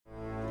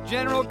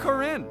General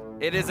Corinne.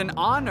 It is an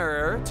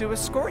honor to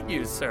escort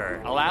you,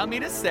 sir. Allow me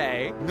to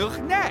say,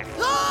 Nuchnek.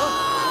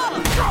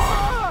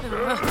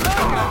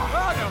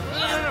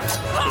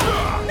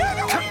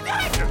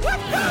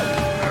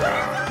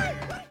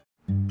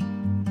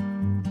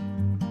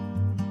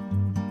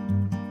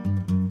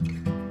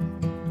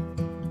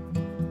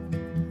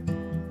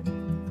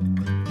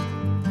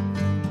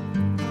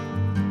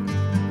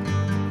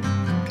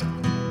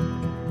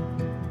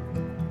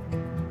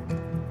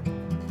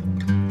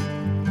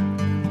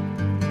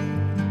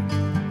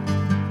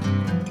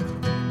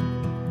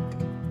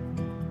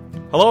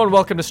 Hello and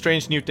welcome to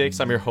Strange New Takes.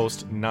 I'm your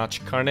host,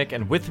 Notch Karnik,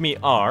 and with me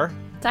are...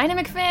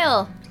 Dynamic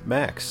Fail,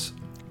 Max,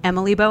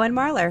 Emily Bowen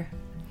Marler.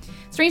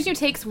 Strange New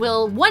Takes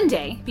will one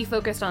day be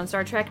focused on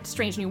Star Trek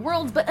Strange New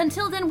Worlds, but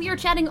until then we are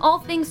chatting all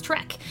things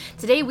Trek.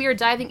 Today we are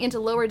diving into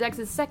Lower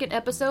Decks' second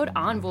episode,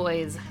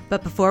 Envoys.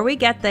 But before we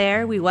get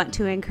there, we want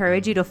to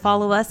encourage you to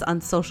follow us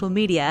on social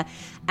media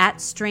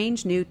at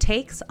Strange New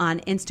Takes on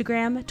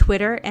Instagram,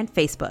 Twitter, and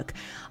Facebook.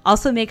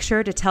 Also make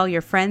sure to tell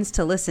your friends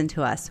to listen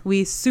to us.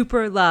 We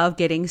super love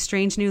getting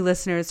strange new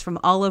listeners from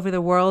all over the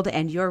world,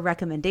 and your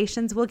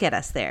recommendations will get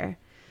us there.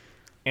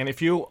 And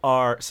if you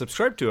are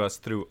subscribed to us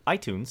through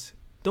iTunes,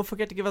 don't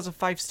forget to give us a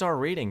 5-star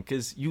rating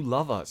because you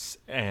love us.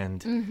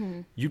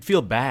 And you'd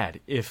feel bad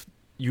if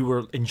you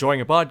were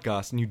enjoying a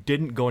podcast and you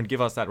didn't go and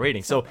give us that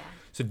rating. So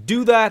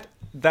do that.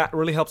 That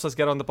really helps us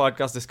get on the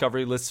podcast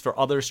discovery lists for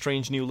other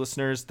strange new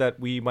listeners that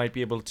we might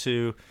be able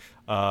to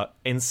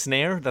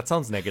ensnare. That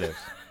sounds negative.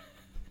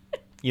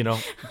 You know,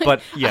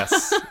 but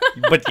yes,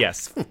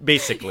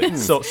 basically.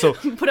 So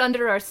Put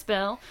under our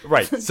spell.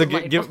 right. So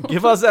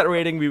give us that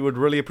rating. We would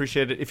really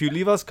appreciate it. If you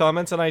leave us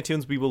comments on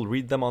iTunes, we will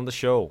read them on the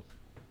show.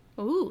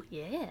 Ooh,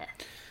 yeah.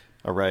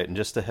 All right, and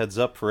just a heads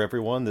up for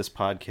everyone, this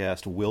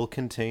podcast will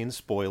contain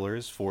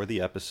spoilers for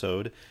the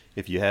episode.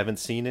 If you haven't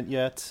seen it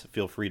yet,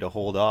 feel free to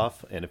hold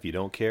off, and if you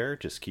don't care,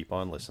 just keep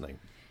on listening.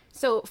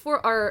 So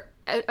for our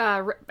for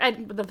our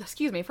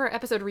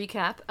episode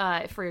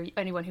recap, for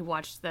anyone who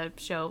watched the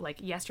show like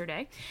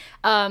yesterday,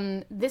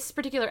 this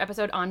particular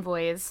episode,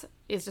 Envoys,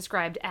 is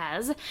described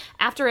as: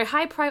 after a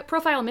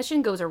high-profile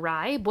mission goes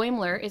awry,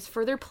 Boimler is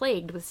further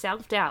plagued with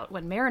self-doubt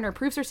when Mariner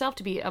proves herself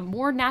to be a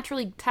more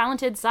naturally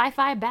talented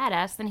sci-fi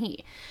badass than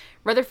he.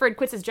 Rutherford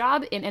quits his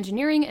job in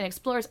engineering and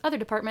explores other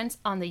departments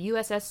on the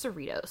USS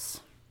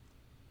Cerritos.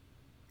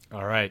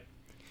 All right.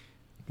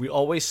 We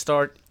always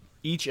start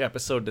each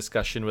episode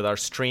discussion with our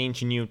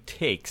strange new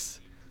takes.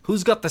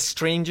 Who's got the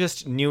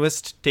strangest,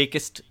 newest,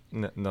 takest...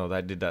 No,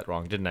 I did that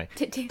wrong, didn't I?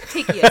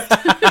 Takiest.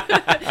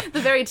 The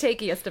very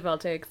takiest of all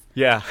takes.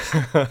 Yeah.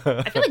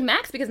 I feel like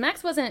Max, because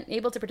Max wasn't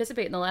able to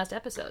participate in the last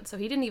episode, so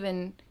he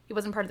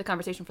wasn't part of the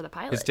conversation for the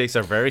pilot. His takes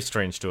are very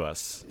strange to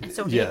us. And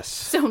so new. Yes.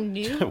 So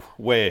new.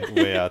 way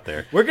out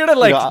there. We're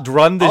gonna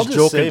run this I'll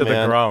joke say, into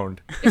man, the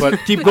ground. But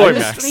keep going,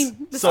 Max.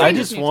 I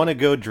just want to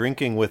go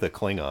drinking with a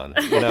Klingon.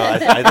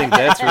 I think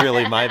that's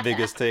really my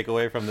biggest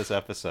takeaway from this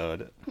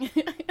episode. I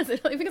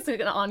think it's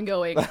an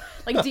ongoing,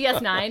 like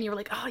DS9. You were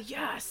like, oh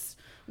yes,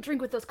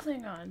 drink with those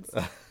Klingons.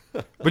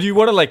 But you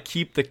want to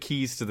keep the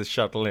keys to the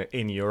shuttle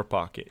in your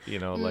pocket,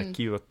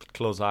 keep a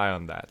close eye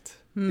on that.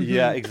 Mm-hmm.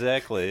 Yeah,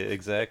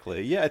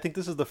 exactly. Yeah, I think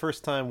this is the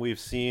first time we've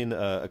seen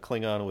a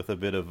Klingon with a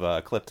bit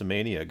of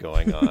kleptomania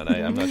going on.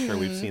 I'm not sure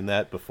we've seen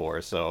that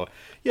before. So,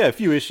 yeah, a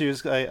few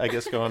issues, I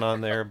guess, going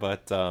on there.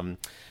 But,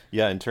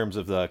 yeah, in terms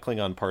of the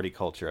Klingon party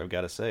culture, I've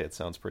got to say, it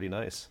sounds pretty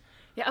nice.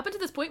 Yeah, up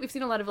until this point, we've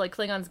seen a lot of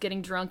Klingons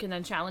getting drunk and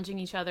then challenging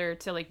each other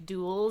to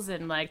duels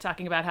and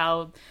talking about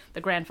how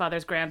the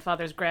grandfather's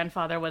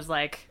grandfather was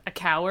a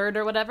coward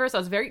or whatever. So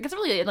it's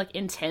really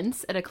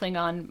intense at a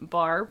Klingon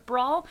bar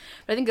brawl.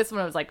 But I think this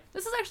one I was like,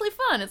 this is actually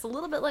fun. It's a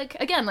little bit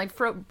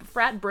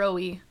frat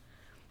bro-y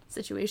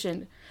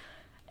situation.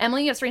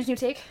 Emily, you have a strange new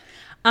take?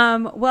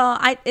 Well,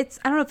 I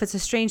don't know if it's a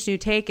strange new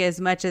take as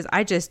much as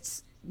I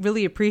just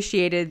really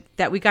appreciated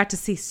that we got to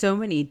see so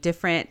many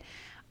different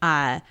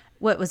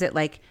what was it,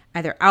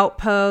 either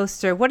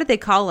outposts or what did they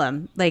call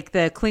them?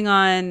 The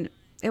Klingon,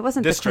 it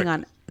wasn't district.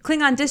 The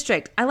Klingon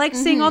district. I like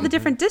seeing all the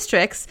different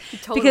districts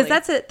because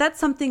that's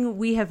something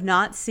we have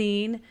not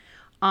seen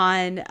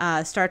on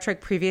Star Trek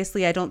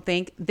previously. I don't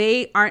think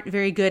they aren't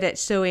very good at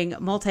showing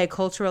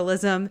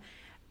multiculturalism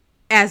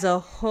as a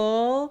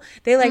whole.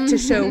 They like to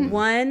show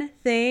one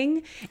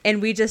thing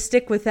and we just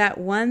stick with that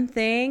one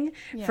thing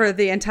for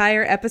the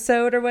entire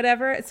episode or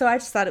whatever. So I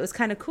just thought it was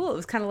kind of cool. It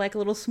was kind of like a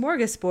little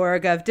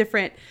smorgasbord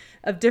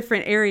of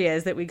different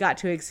areas that we got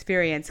to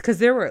experience, because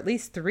there were at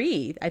least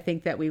 3 I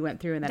think that we went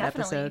through in that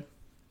episode.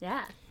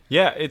 Yeah,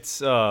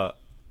 it's I'll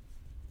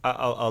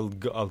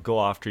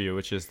go after you,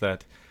 which is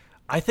that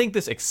I think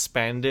this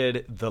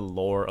expanded the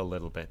lore a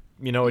little bit.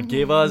 It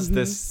gave us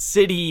this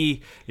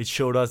city, it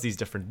showed us these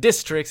different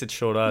districts, it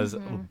showed us a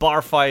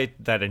bar fight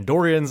that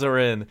Andorians are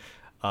in,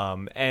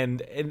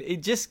 and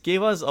it just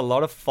gave us a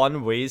lot of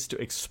fun ways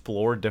to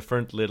explore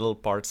different little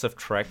parts of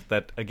Trek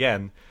that,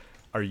 again,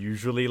 are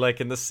usually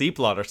in the C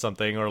plot or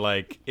something, or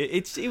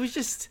it was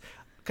just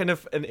kind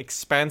of an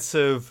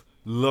expansive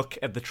look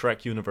at the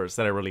Trek universe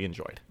that I really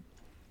enjoyed.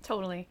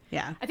 Totally.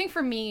 Yeah. I think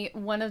for me,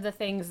 one of the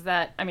things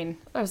that, I mean,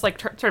 I was like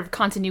sort of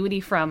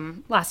continuity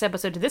from last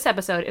episode to this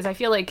episode is I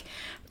feel like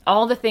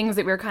all the things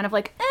that we were kind of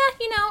like,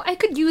 I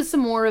could use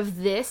some more of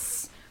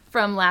this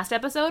from last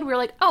episode. We were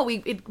like, oh,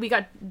 we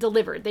got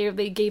delivered.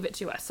 They gave it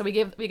to us. So we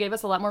gave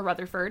us a lot more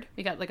Rutherford.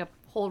 We got like a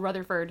whole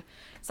Rutherford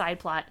side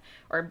plot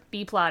or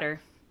B plot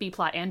or B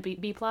plot and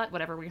B plot,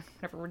 whatever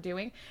we're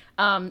doing.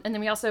 And then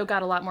we also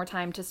got a lot more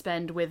time to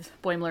spend with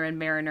Boimler and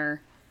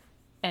Mariner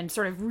and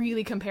sort of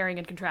really comparing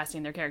and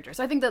contrasting their characters.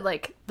 So I think that,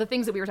 like, the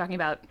things that we were talking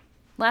about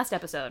last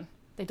episode,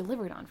 they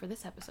delivered on for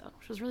this episode,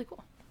 which was really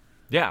cool.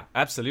 Yeah,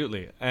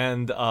 absolutely.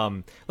 And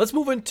let's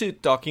move into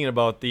talking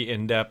about the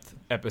in-depth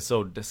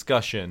episode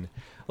discussion.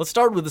 Let's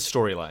start with the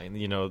storyline.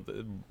 You know,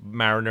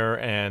 Mariner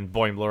and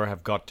Boimler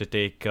have got to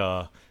take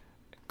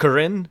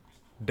Corinne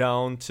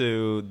down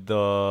to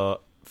the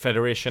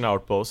Federation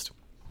outpost.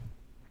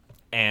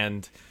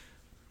 And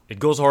it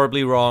goes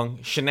horribly wrong.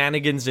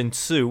 Shenanigans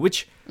ensue,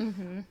 which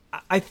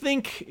I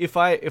think if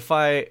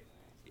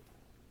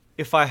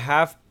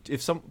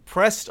some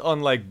pressed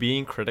on like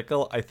being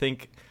critical, I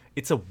think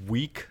it's a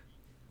weak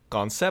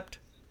concept.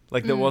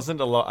 Like there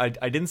wasn't a lot.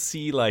 I didn't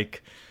see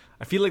like.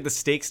 I feel like the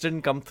stakes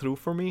didn't come through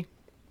for me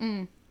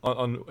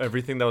on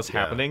everything that was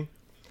happening.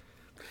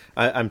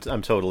 I'm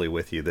totally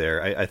with you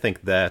there. I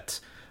think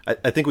that.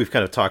 I think we've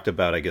kind of talked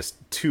about, I guess,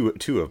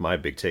 two of my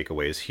big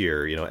takeaways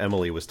here. You know,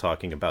 Emily was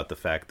talking about the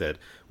fact that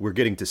we're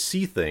getting to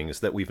see things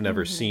that we've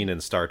never seen in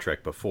Star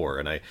Trek before.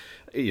 And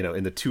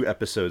in the 2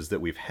 episodes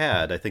that we've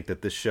had, I think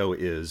that this show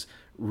is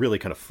really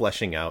kind of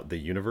fleshing out the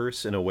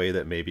universe in a way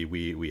that maybe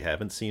we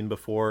haven't seen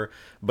before.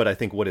 But I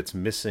think what it's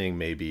missing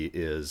maybe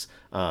is,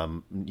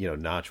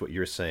 Notch, what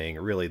you're saying,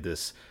 really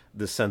this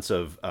sense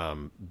of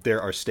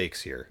there are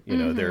stakes here. You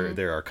know,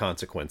 there are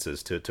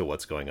consequences to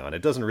what's going on.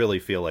 It doesn't really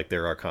feel like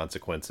there are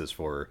consequences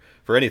for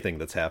anything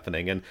that's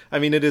happening. And I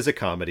mean, it is a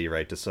comedy,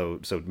 right?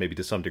 So maybe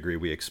to some degree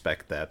we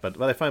expect that,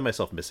 but I find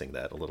myself missing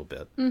that a little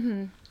bit.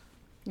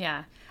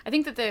 Yeah, I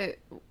think that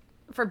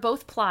for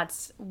both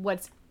plots,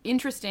 what's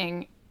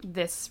interesting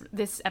this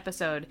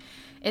episode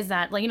is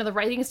that, like, the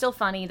writing is still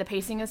funny, the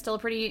pacing is still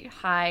pretty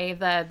high,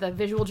 the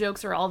visual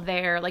jokes are all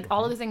there, like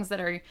all of the things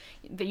that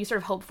you sort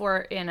of hope for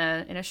in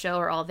a show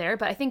are all there.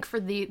 But I think for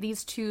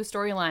these 2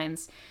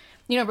 storylines,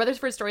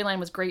 Rutherford's storyline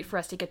was great for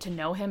us to get to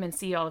know him and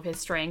see all of his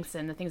strengths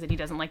and the things that he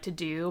doesn't like to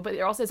do, but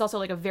it's also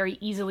like a very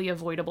easily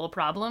avoidable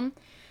problem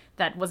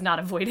that was not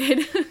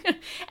avoided.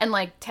 And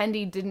like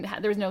Tendi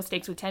there was no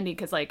stakes with Tendi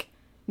because like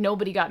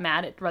nobody got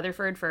mad at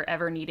Rutherford for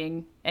ever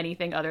needing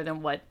anything other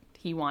than what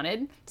he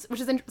wanted, which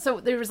is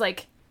so there was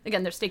like,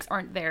 again, their stakes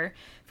aren't there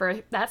for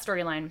that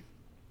storyline.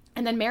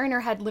 And then Mariner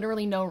had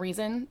literally no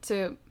reason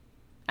to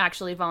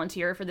actually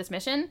volunteer for this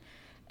mission,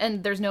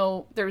 and there was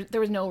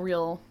no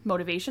real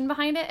motivation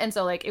behind it. And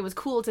so like it was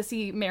cool to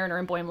see Mariner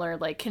and Boimler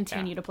like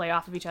continue to play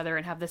off of each other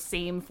and have the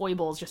same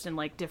foibles, just in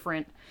like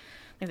different,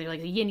 they're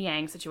like a yin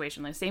yang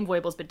situation, like same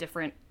foibles but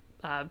different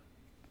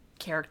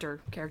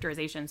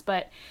characterizations.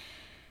 But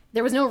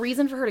there was no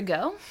reason for her to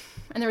go,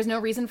 and there was no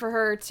reason for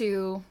her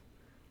to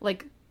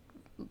like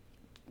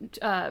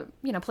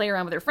play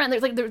around with her friend.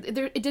 There's like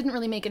it didn't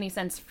really make any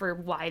sense for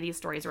why these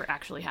stories were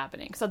actually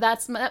happening. So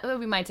that would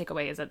be my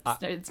takeaway, is that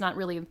it's not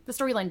really, the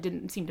storyline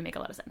didn't seem to make a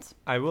lot of sense.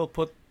 I will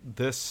put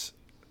this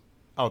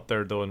out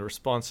there though in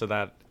response to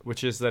that,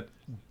 which is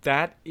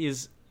that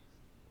is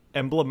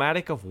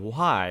emblematic of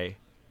why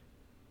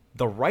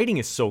the writing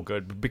is so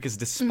good, because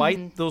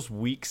despite those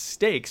weak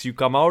stakes, you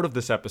come out of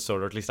this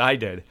episode, or at least I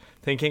did,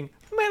 thinking,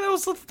 man,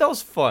 that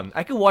was fun.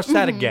 I could watch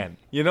that again.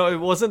 It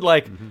wasn't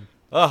like,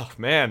 oh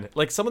man,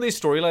 like some of these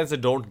storylines that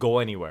don't go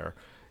anywhere.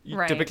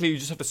 Right. Typically, you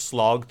just have to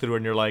slog through,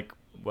 and you're like,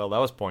 well, that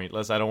was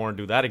pointless. I don't want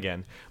to do that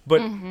again.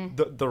 But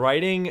the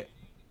writing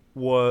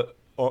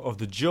of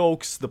the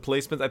jokes, the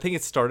placements, I think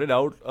it started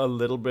out a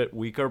little bit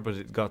weaker, but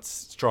it got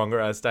stronger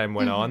as time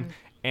went on.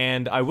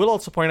 And I will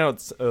also point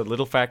out a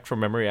little fact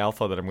from Memory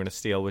Alpha that I'm going to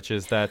steal, which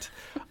is that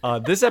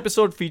this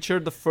episode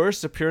featured the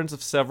first appearance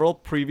of several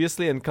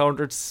previously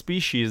encountered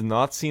species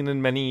not seen in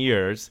many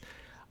years.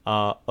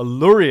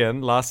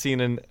 Allurian, last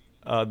seen in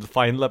the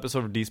final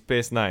episode of Deep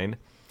Space Nine,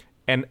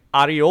 and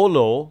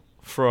Ariolo,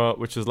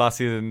 which was last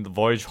seen in The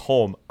Voyage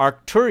Home.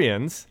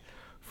 Arcturians,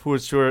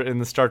 which were in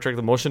the Star Trek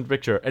The Motion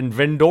Picture, and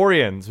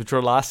Vendorians, which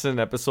were last in an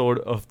episode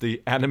of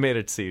the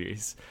animated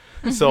series.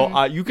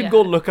 So you can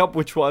go look up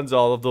which ones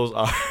all of those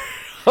are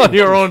on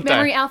your own time.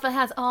 Memory Alpha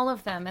has all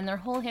of them and their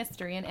whole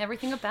history and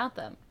everything about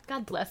them.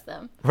 God bless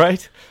them.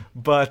 Right?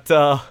 But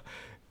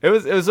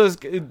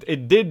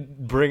it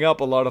did bring up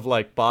a lot of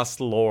like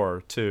past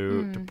lore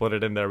to put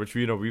it in there, which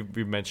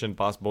we mentioned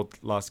past both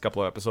last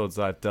couple of episodes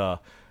that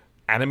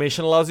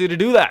animation allows you to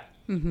do that.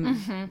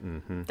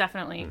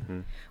 Definitely.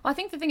 Well, I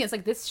think the thing is,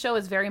 like, this show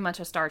is very much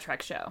a Star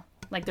Trek show.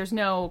 Like, there's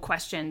no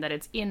question that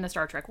it's in the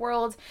Star Trek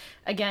world.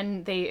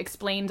 Again, they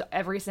explained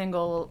every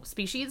single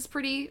species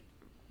pretty,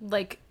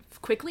 like,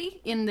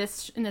 quickly in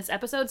this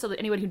episode, so that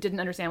anyone who didn't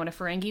understand what a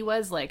Ferengi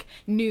was, like,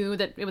 knew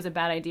that it was a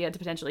bad idea to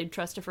potentially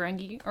trust a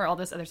Ferengi or all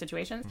this other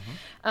situations.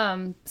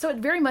 So it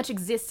very much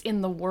exists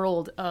in the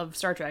world of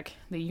Star Trek,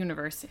 the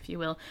universe, if you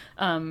will.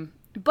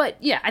 But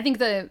yeah, I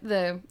think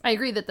I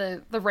agree that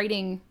the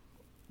writing,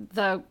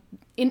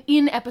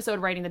 in episode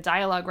writing, the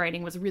dialogue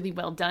writing was really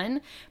well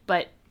done,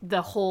 but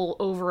the whole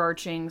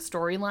overarching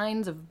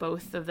storylines of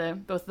both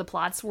the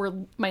plots were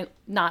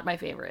not my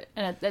favorite,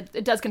 and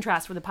it does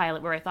contrast with the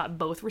pilot where I thought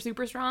both were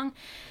super strong.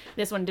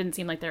 This one didn't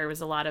seem like there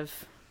was a lot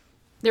of.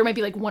 There might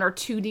be like one or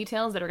two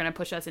details that are going to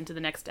push us into the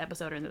next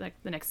episode or the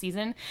next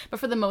season, but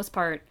for the most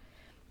part,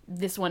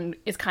 this one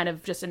is kind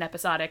of just an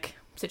episodic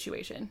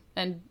situation,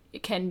 and you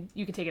can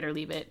take it or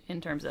leave it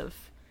in terms of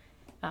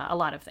a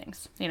lot of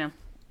things, you know.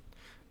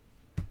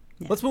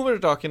 Yeah. Let's move on to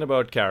talking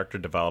about character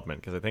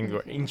development, because I think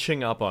we're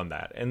inching up on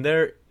that. And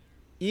there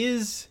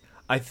is,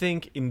 I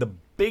think, in the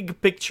big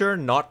picture,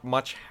 not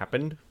much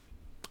happened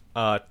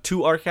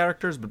to our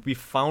characters, but we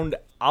found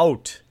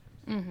out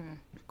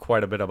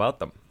quite a bit about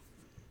them.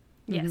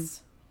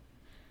 Yes.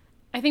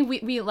 I think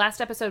we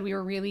last episode, we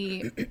were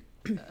really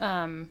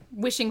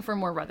wishing for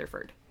more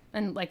Rutherford.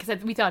 And like I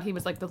said, we thought he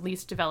was like the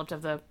least developed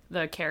of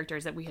the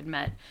characters that we had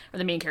met, or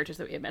the main characters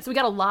that we had met. So we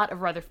got a lot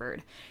of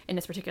Rutherford in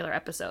this particular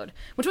episode,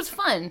 which was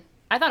fun.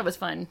 I thought it was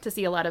fun to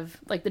see a lot of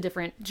like the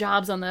different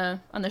jobs on the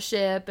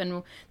ship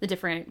and the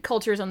different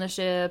cultures on the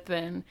ship,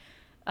 and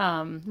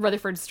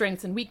Rutherford's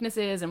strengths and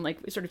weaknesses, and like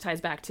it sort of ties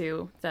back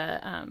to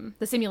the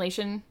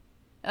simulation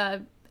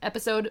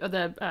episode of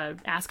the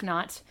Ask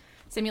Not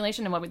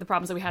simulation, and what the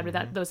problems that we had with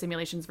those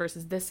simulations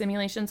versus this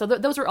simulation. So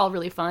those were all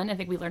really fun. I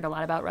think we learned a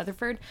lot about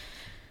Rutherford.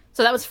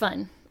 So that was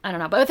fun. I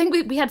don't know. But I think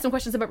we had some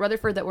questions about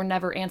Rutherford that were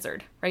never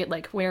answered, right?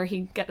 Like where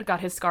he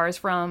got his scars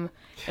from,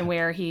 and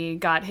where he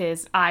got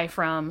his eye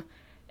from,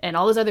 and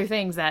all those other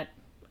things that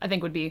I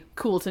think would be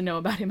cool to know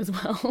about him as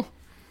well.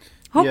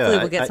 Hopefully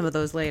we'll get some of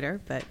those later.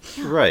 But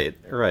Right.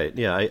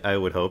 Yeah, I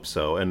would hope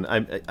so. And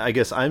I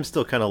guess I'm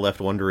still kind of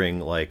left wondering,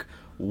 like,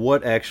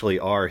 what actually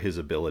are his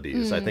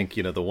abilities? I think,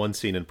 the one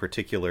scene in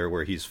particular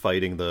where he's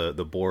fighting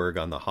the Borg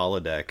on the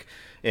holodeck,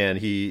 and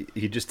he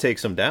just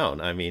takes them down.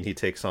 I mean, he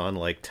takes on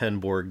like 10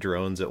 Borg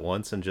drones at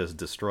once and just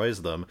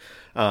destroys them.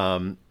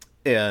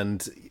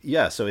 And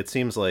yeah, so it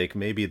seems like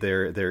maybe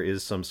there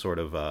is some sort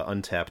of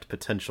untapped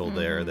potential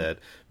there that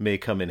may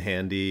come in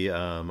handy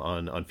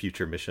on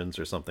future missions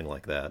or something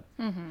like that.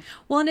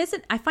 Well,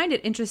 and I find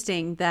it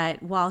interesting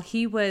that while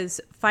he was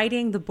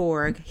fighting the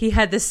Borg, he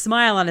had this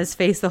smile on his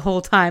face the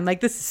whole time. Like,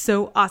 this is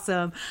so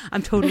awesome.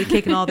 I'm totally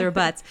kicking all their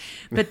butts.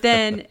 But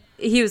then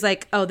he was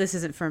like, oh, this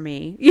isn't for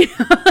me.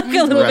 Like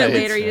a little bit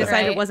later, he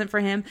decided it wasn't for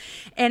him.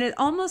 And it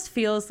almost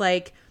feels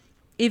like,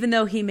 even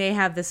though he may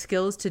have the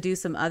skills to do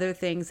some other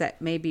things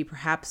that may be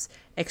perhaps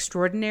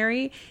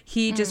extraordinary,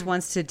 he just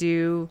wants to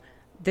do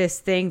this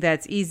thing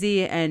that's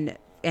easy and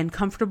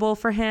comfortable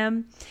for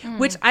him,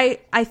 which I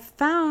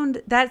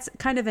found that's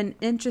kind of an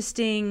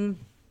interesting,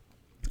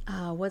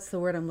 what's the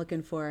word I'm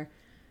looking for?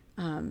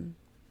 Not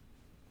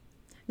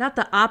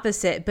the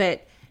opposite,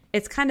 but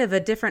it's kind of a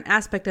different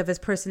aspect of his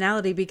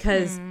personality,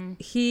 because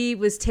he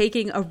was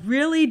taking a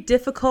really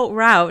difficult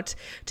route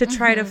to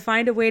try to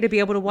find a way to be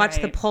able to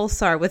watch the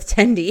pulsar with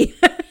Tendi.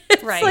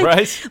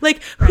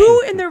 Like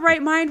who in their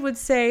right mind would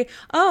say,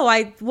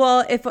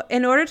 if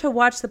in order to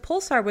watch the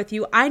pulsar with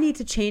you, I need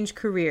to change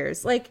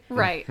careers. Like,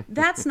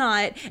 that's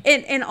not,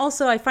 and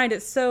also I find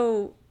it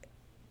so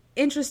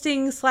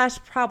interesting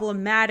 /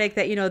 problematic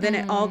that then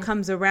it all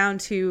comes around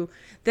to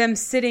them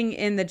sitting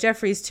in the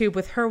Jeffries tube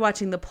with her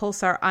watching the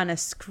pulsar on a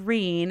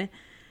screen,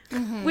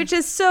 which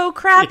is so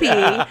crappy.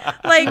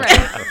 Like,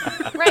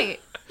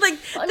 like,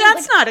 well,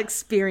 that's not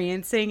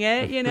experiencing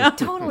it,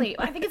 Totally.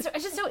 I think it's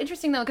just so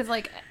interesting though, because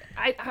like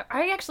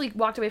I actually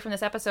walked away from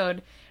this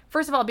episode,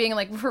 first of all, being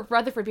like, for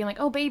Rutherford being like,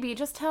 oh baby,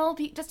 just tell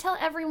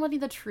everybody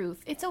the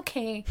truth. It's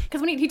okay.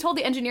 Because when he told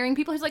the engineering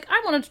people, he's like, I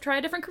wanted to try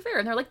a different career,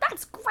 and they're like,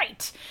 that's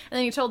great. And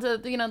then he told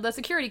the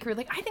security crew,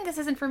 like, I think this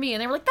isn't for me,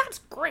 and they were like, that's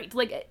great.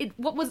 Like,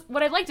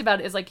 what I liked about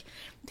it is like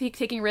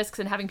taking risks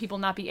and having people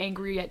not be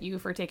angry at you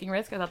for taking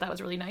risks. I thought that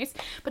was really nice.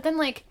 But then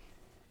like,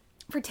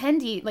 for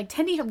Tendi,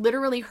 had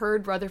literally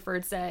heard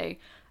Rutherford say,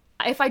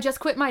 if I just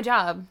quit my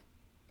job,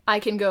 I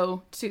can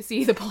go to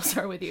see the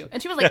pulsar with you.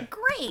 And she was like,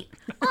 great,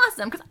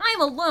 awesome, because I'm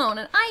alone,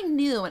 and I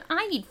knew, and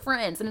I need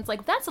friends. And it's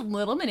like, that's a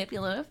little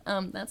manipulative.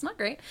 That's not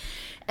great.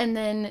 And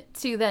then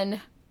to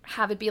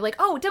have it be like,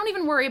 oh, don't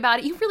even worry about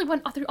it. You really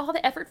went through all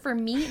the effort for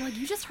me. And like,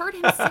 you just heard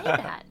him say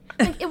that.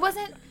 Like, it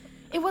wasn't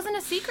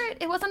a secret.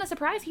 It wasn't a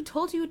surprise. He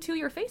told you to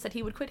your face that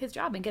he would quit his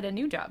job and get a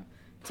new job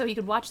so he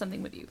could watch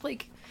something with you.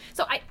 Like,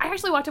 so I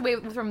actually walked away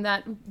from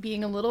that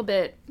being a little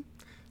bit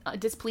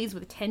displeased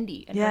with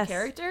Tendi and her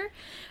character.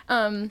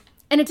 And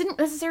it didn't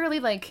necessarily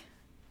like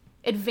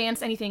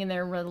advance anything in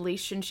their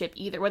relationship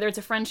either, whether it's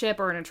a friendship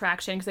or an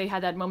attraction, because they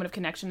had that moment of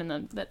connection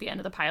at the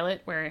end of the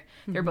pilot where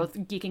they're both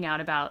geeking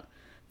out about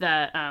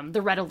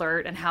the red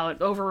alert and how it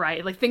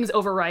things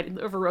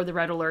overrode the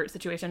red alert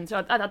situation. So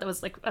I thought that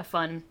was like a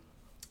fun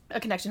a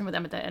connection with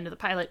them at the end of the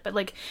pilot. But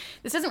like,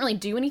 this doesn't really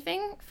do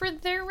anything for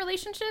their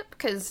relationship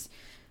because,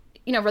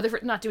 you know,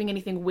 Rutherford's not doing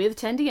anything with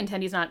Tendi, and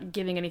Tendi's not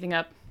giving anything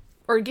up,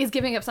 or is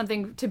giving up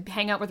something to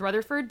hang out with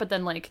Rutherford, but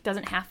then like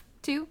doesn't have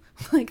to.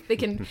 Like, they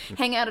can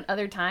hang out at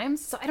other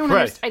times. So I don't know.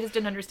 I just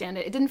didn't understand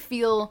it. It didn't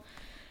feel.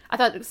 I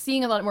thought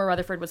seeing a lot more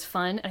Rutherford was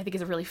fun, and I think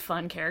he's a really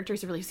fun character.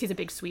 He's a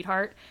big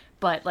sweetheart,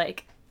 but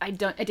like I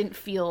didn't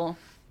feel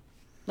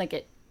like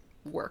it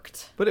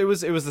worked. But it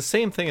was the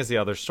same thing as the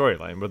other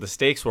storyline, where the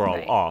stakes were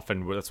all off,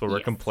 and that's what we're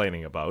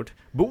complaining about.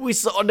 But we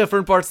saw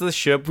different parts of the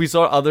ship. We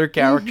saw other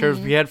characters.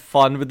 We had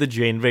fun with the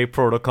Janeway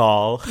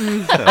protocol.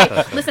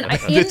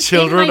 The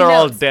children are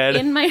all dead.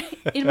 In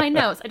my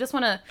notes, I just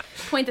want to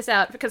point this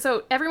out because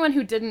so everyone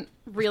who didn't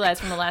realize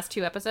from the last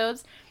 2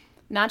 episodes,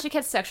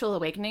 Nachiket's sexual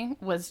awakening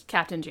was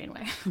Captain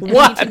Janeway. And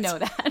What? You need to know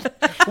that.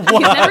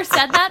 You've never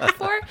said that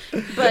before,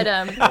 but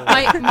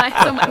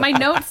my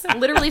notes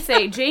literally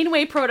say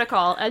Janeway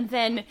protocol, and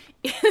then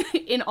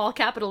in all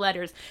capital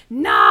letters,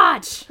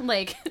 Notch.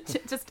 Like,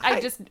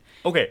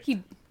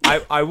 Okay.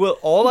 I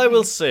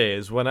will say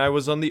is when I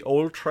was on the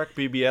old Trek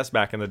BBS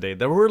back in the day,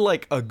 there were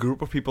like a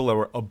group of people that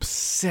were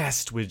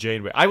obsessed with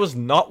Janeway. I was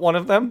not one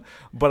of them,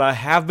 but I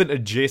have been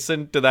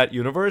adjacent to that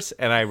universe,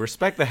 and I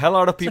respect the hell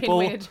out of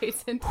people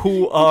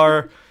who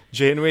are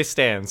Janeway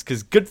stans,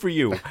 because good for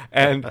you.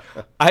 And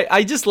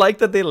I just like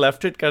that they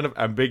left it kind of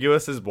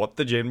ambiguous as what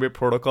the Janeway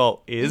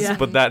protocol is,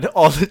 but that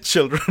all the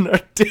children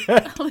are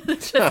dead.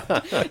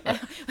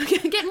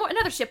 Get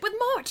another ship with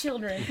more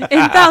children.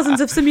 In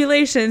thousands of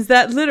simulations,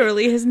 that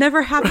literally has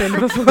never happened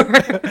before.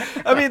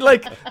 I mean,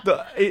 like,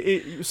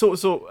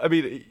 I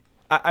mean,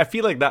 I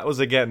feel like that was,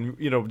 again,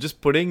 you know, just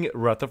putting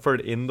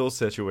Rutherford in those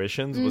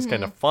situations was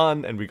kind of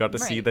fun, and we got to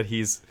see that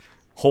he's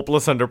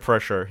hopeless under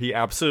pressure. He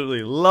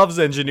absolutely loves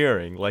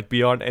engineering, like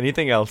beyond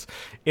anything else.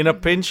 In a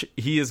pinch,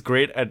 he is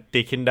great at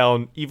taking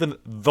down even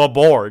the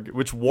Borg,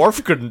 which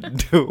Worf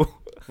couldn't do.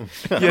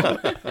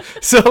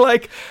 So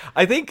like,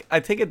 I think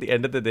at the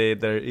end of the day,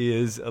 there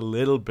is a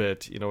little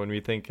bit, you know, when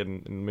we think,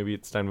 and maybe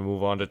it's time to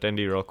move on to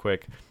Tendi real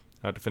quick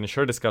to finish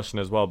her discussion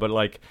as well, but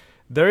like,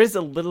 there is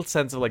a little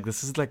sense of like,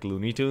 this is like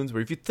Looney Tunes,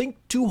 where if you think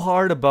too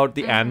hard about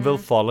the anvil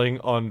falling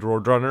on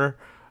Roadrunner,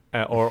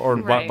 or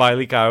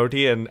Wile E.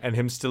 Coyote and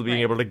him still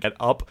being able to get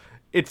up,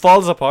 it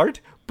falls apart.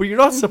 But you're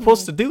not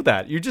supposed to do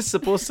that. You're just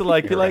supposed to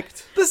like be like,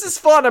 this is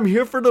fun, I'm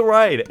here for the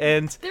ride.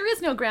 And there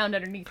is no ground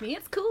underneath me.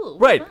 It's cool.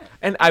 Right.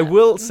 And I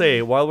will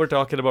say, while we're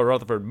talking about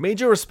Rutherford,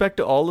 major respect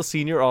to all the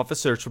senior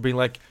officers for being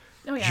like,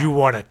 you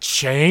want to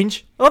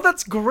change? Oh,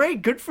 that's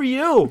great. Good for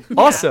you.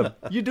 Awesome.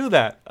 You do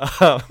that.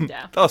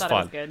 That was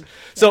fun. Was good.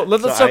 So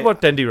let's talk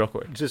about Tendi real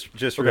quick.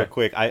 Just real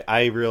quick.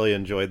 I really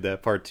enjoyed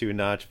that part too,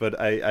 Notch, but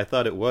I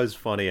thought it was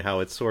funny how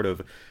it sort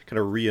of kind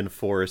of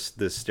reinforced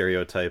this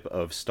stereotype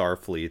of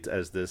Starfleet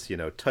as this, you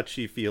know,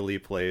 touchy-feely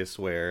place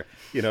where,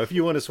 you know, if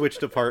you want to switch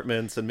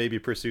departments and maybe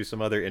pursue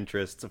some other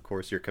interests, of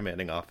course your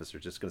commanding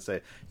officer's just going to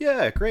say,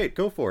 yeah, great,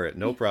 go for it,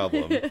 no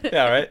problem.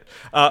 Yeah, right?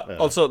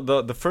 Also,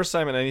 the first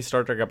time in any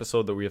Star Trek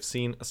episode that we have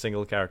seen a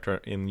single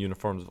character in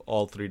uniforms of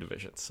all 3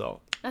 divisions,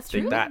 so that's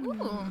true. That.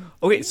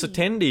 Okay, so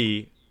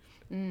Tendi,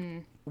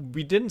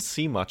 we didn't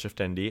see much of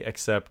Tendi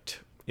except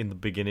in the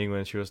beginning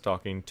when she was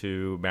talking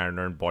to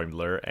Mariner and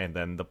Boimler, and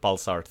then the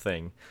pulsar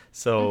thing.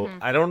 So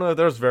I don't know if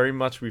there's very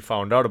much we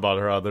found out about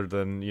her other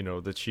than, you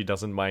know, that she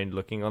doesn't mind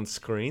looking on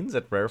screens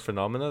at rare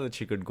phenomena that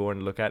she could go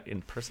and look at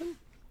in person.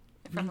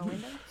 From a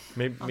window?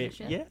 Maybe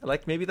yeah,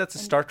 like maybe that's a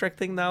Star Trek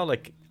thing now.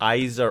 Like,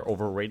 eyes are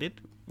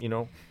overrated. You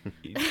know,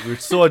 we're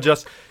so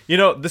adjust. You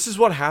know, this is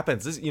what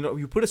happens. This, you know,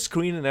 you put a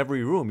screen in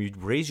every room. You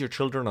raise your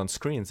children on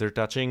screens. They're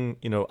touching,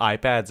 you know,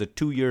 iPads at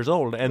 2 years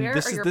old, and Where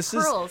this are is your this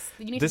pearls? is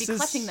You need to be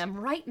clutching them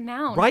right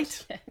now.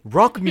 Right,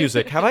 rock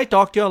music. Have I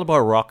talked to y'all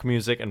about rock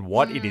music and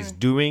what it is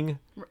doing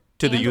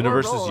to the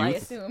universe's roll, youth? I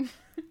assume.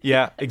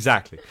 Yeah,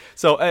 exactly.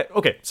 So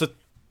okay, so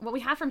what we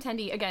have from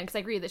Tendi again, because I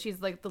agree that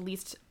she's like the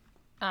least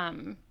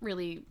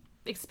really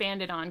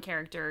expanded on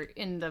character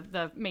in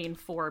the main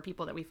 4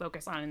 people that we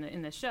focus on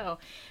in this show.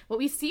 What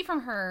we see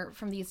from her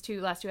from these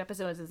last two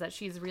episodes is that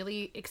she's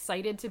really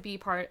excited to be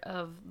part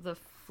of the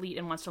fleet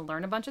and wants to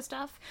learn a bunch of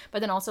stuff, but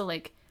then also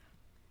like,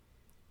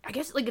 I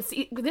guess like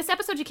this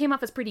episode she came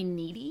off as pretty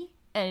needy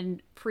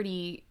and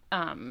pretty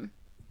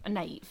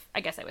naive,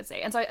 I guess I would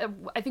say. And so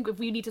I think if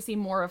we need to see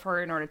more of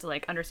her in order to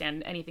like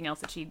understand anything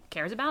else that she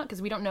cares about,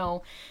 because we don't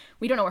know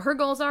what her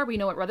goals are. We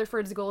know what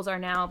Rutherford's goals are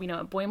now. We know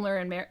what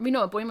Boimler we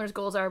know what Boimler's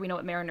goals are. We know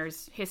what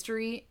Mariner's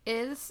history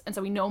is, and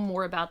so we know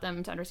more about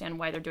them to understand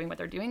why they're doing what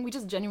they're doing. We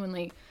just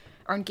genuinely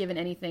aren't given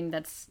anything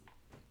that's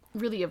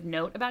really of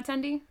note about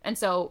Tendi. And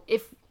so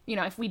if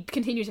we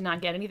continue to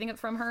not get anything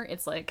from her,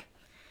 it's like,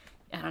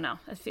 I don't know.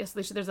 It feels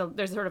there's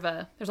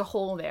a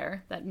hole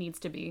there that needs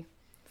to be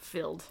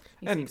filled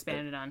and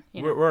expanded on.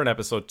 You know? We're in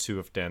episode 2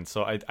 of 10,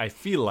 so I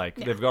feel like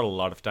they've got a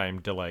lot of time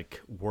to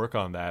like work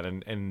on that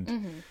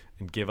and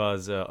give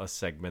us a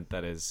segment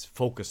that is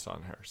focused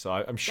on her. So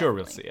I'm sure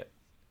we'll see it.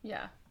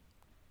 Yeah.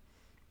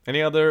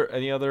 Any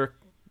other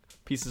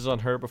pieces on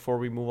her before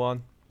we move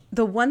on?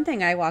 The one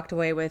thing I walked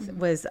away with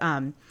was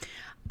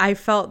I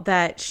felt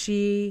that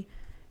she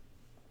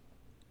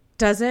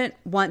doesn't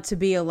want to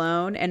be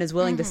alone and is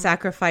willing to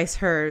sacrifice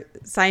her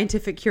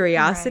scientific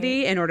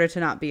curiosity in order to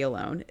not be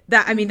alone.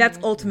 That, I mean, that's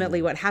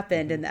ultimately what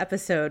happened in the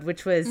episode,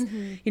 which was,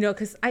 you know,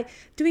 because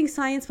doing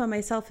science by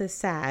myself is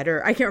sad,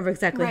 or I can't remember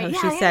exactly how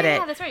she said it.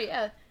 Yeah, that's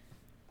right.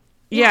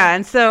 Yeah,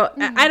 and so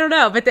I don't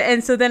know, but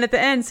so then at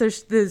the end, so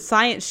the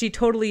science, she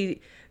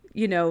totally,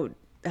 you know,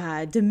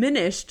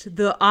 diminished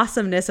the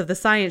awesomeness of the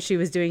science she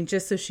was doing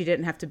just so she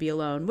didn't have to be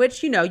alone.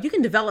 Which, you know, you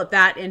can develop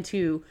that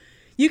into,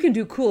 you can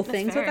do cool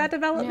things with that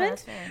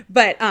development.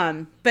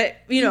 Yeah, but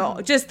you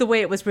know, just the way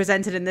it was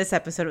presented in this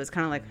episode, it was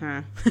kind of like,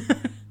 huh.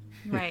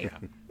 Right.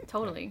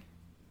 Totally.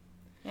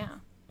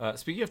 Yeah.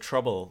 Speaking of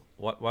trouble,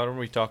 why don't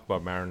we talk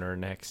about Mariner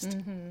next?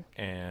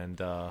 And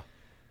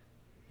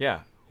yeah.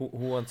 Who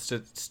wants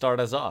to start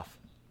us off?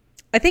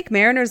 I think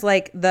Mariner's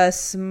like the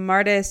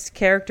smartest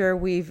character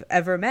we've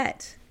ever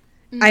met.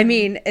 I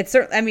mean, it's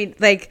certainly, I mean,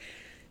 like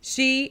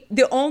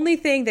the only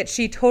thing that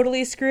she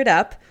totally screwed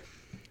up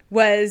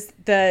was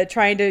the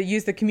trying to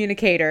use the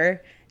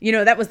communicator. You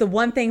know, that was the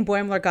one thing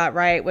Boimler got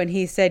right when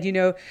he said, you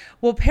know,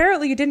 well,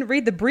 apparently you didn't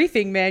read the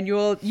briefing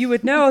manual. You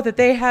would know that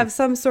they have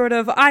some sort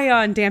of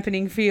ion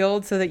dampening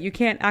field so that you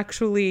can't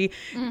actually,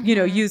 you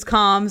know, use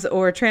comms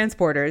or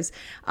transporters.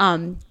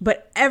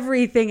 But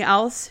everything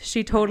else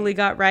she totally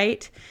got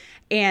right.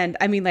 And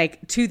I mean,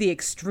 like, to the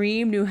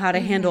extreme, knew how to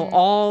handle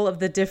all of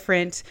the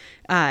different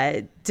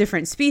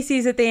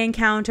species that they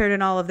encountered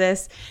and all of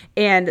this.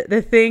 And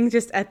the thing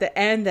just at the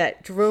end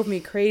that drove me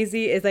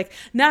crazy is, like,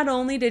 not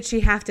only did she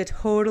have to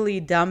totally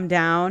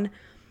dumb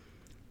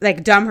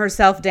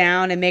herself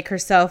down and make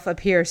herself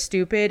appear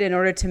stupid in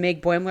order to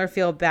make Boimler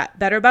feel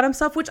better about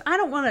himself, which I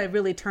don't want to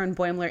really turn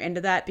Boimler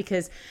into that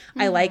because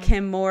I like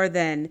him more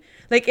than,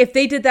 like, if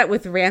they did that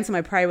with Ransom,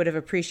 I probably would have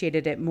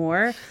appreciated it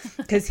more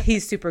because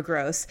he's super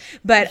gross.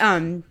 But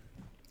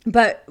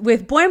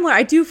with Boimler,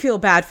 I do feel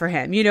bad for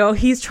him. You know,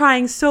 he's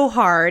trying so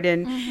hard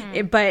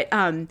but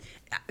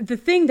the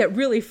thing that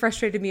really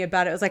frustrated me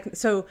about it was, like,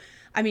 so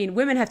I mean,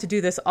 women have to do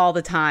this all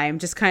the time,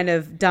 just kind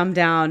of dumb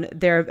down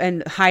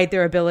and hide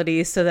their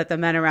abilities so that the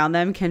men around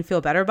them can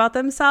feel better about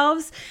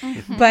themselves.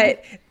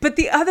 But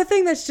the other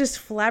thing that's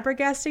just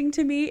flabbergasting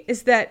to me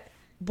is that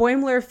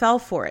Boimler fell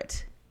for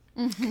it.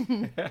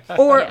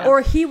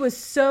 Or he was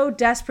so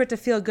desperate to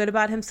feel good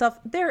about himself.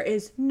 There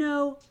is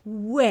no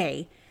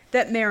way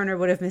that Mariner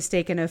would have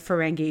mistaken a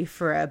Ferengi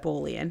for a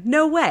Bolian.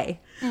 No way.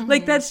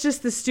 Like, that's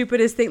just the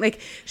stupidest thing.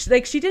 Like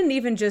she didn't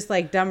even just,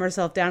 like, dumb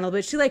herself down a little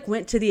bit. She, like,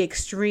 went to the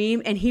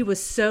extreme, and he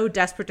was so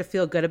desperate to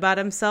feel good about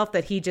himself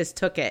that he just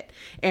took it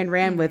and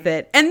ran with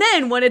it. And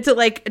then wanted to,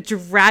 like,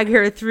 drag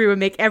her through and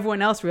make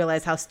everyone else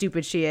realize how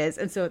stupid she is.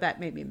 And so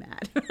that made me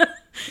mad.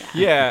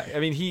 Yeah,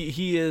 I mean,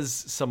 he is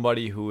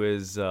somebody who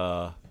is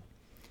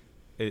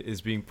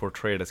being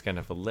portrayed as kind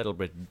of a little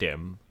bit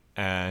dim,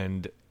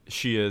 and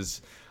she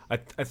is.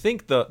 I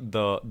think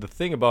the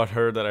thing about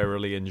her that I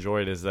really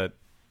enjoyed is that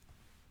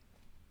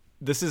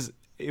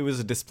it was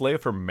a display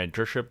of her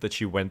mentorship, that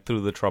she went through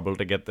the trouble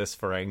to get this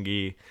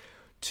Ferengi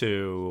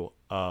to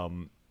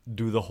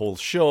do the whole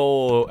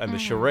show and the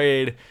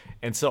charade.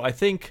 And so I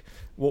think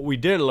what we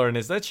did learn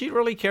is that she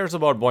really cares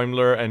about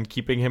Boimler and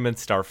keeping him in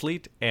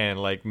Starfleet and,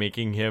 like,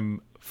 making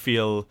him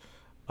feel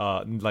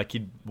like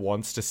he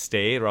wants to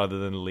stay rather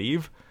than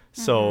leave.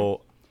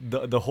 So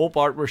the whole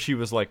part where she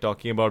was, like,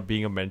 talking about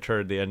being a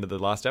mentor at the end of the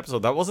last episode,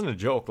 that wasn't a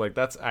joke. Like,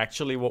 that's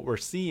actually what we're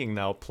seeing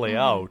now play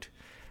out.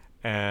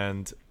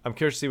 And I'm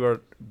curious to see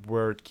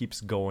where it keeps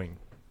going.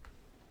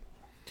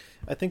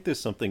 I think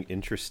there's something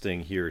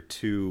interesting here,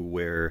 too,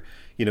 where,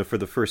 you know, for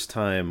the first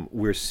time,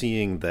 we're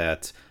seeing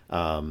that,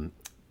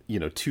 you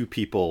know, two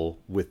people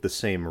with the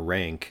same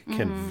rank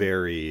can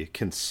vary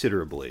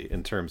considerably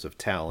in terms of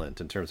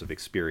talent, in terms of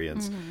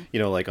experience. You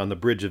know, like on the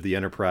bridge of the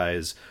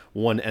Enterprise,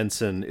 one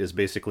ensign is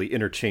basically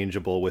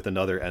interchangeable with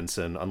another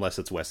ensign unless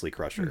it's Wesley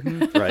Crusher,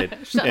 right?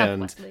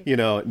 And, you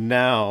know,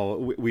 now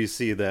we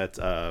see that,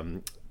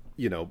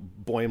 you know,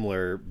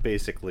 Boimler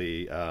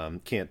basically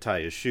can't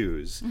tie his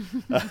shoes.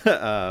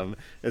 And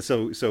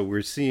so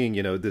we're seeing,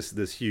 you know,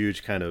 this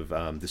huge kind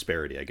of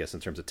disparity, I guess,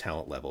 in terms of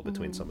talent level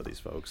between some of these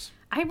folks.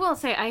 I will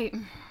say,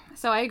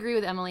 I agree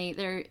with Emily.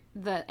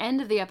 The end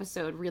of the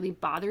episode really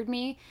bothered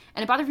me,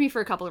 and it bothered me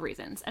for a couple of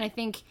reasons. And I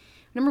think,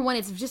 number one,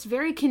 it's just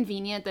very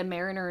convenient that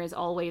Mariner is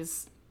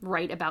always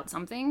right about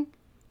something.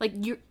 Like,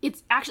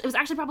 it was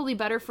actually probably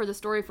better for the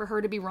story for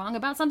her to be wrong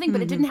about something,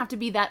 but it didn't have to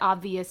be that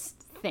obvious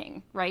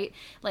thing, right?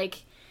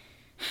 Like,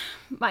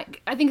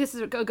 I think this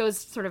goes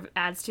sort of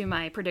adds to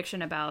my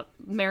prediction about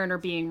Mariner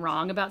being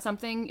wrong about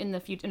something in a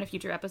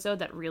future episode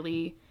that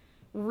really,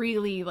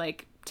 really,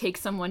 like,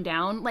 takes someone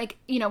down. Like,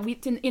 you know,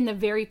 in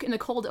the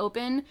cold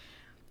open,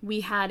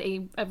 we had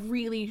a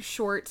really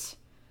short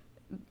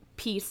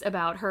piece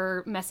about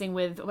her messing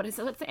with what's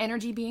the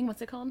energy being?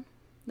 What's it called?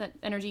 That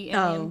energy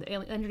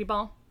energy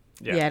ball.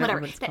 Yeah,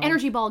 whatever. The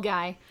energy ball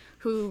guy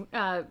who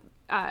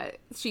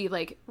she,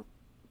 like,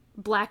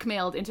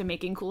 blackmailed into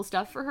making cool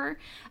stuff for her.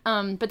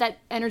 But that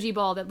energy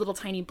ball, that little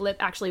tiny blip,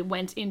 actually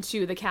went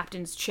into the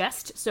captain's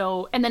chest.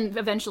 So, and then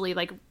eventually,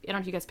 like, I don't know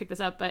if you guys picked this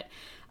up, but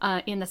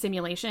in the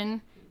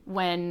simulation,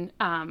 when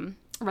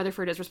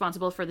Rutherford is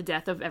responsible for the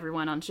death of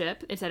everyone on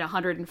ship, it's at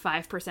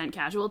 105%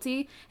 casualty.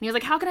 And he was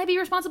like, how can I be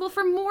responsible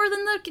for more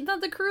than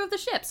the crew of the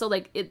ship? So,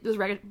 like, it was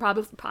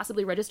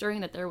possibly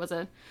registering that there was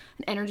an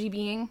energy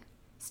being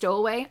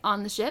stowaway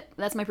on the ship.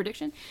 That's my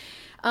prediction.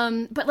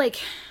 But, like,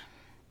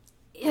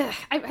 yeah,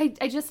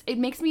 I just, it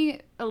makes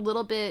me a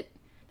little bit,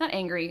 not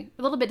angry,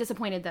 a little bit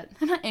disappointed that,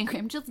 I'm not angry,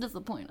 I'm just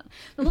disappointed.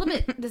 I'm a little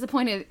bit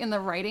disappointed in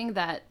the writing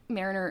that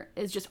Mariner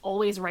is just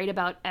always right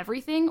about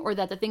everything, or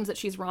that the things that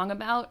she's wrong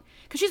about,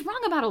 because she's wrong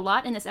about a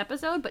lot in this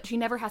episode, but she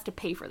never has to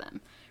pay for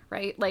them,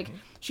 right? Like,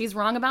 she's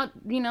wrong about,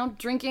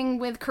 drinking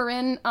with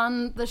Corinne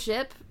on the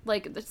ship.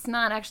 Like, it's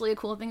not actually a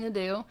cool thing to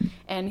do.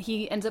 And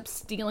he ends up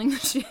stealing the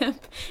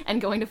ship and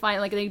going to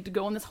find, like, they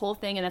go on this whole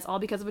thing, and that's all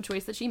because of a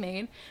choice that she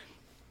made.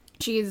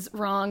 She's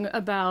wrong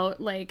about,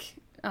 like,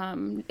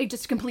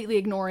 just completely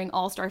ignoring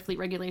all Starfleet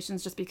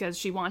regulations just because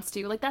she wants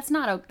to. Like, that's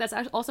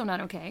also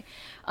not okay.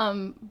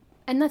 And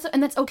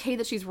that's okay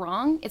that she's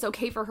wrong. It's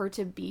okay for her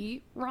to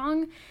be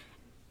wrong.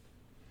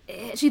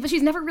 But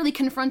she's never really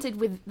confronted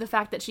with the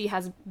fact that she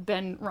has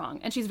been wrong.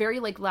 And she's very,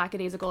 like,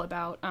 lackadaisical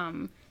about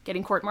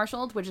getting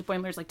court-martialed, which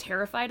Boimler's, like,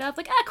 terrified of.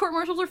 Like,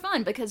 court-martials are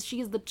fun because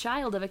she's the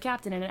child of a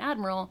captain and an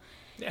admiral.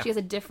 Yeah. She has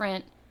a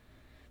different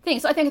thing.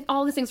 So I think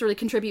all these things really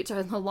contribute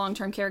to the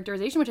long-term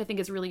characterization, which I think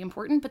is really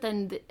important. But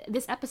then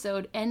this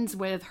episode ends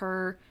with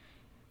her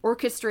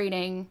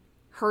orchestrating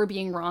her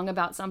being wrong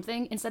about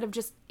something instead of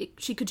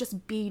she could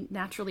just be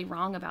naturally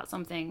wrong about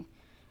something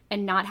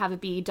and not have it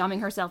be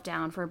dumbing herself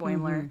down for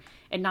Boimler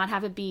and not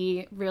have it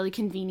be really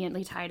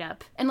conveniently tied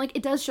up. And, like,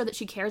 it does show that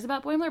she cares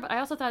about Boimler, but I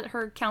also thought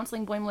her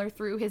counseling Boimler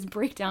through his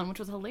breakdown, which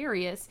was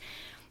hilarious,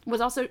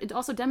 it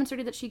also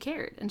demonstrated that she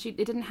cared, and it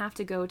didn't have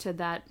to go to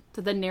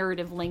the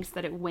narrative lengths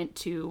that it went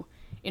to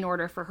in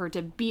order for her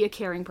to be a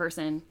caring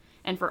person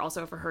and for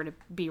her to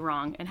be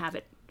wrong and have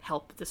it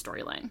help the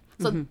storyline.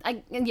 So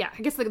I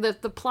guess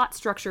the plot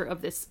structure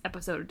of this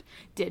episode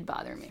did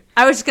bother me.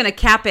 I was just gonna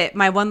cap it.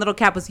 My one little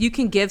cap was you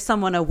can give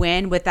someone a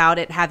win without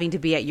it having to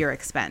be at your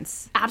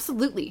expense.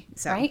 Absolutely.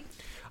 So. Right?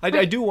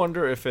 I do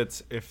wonder if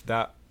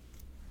that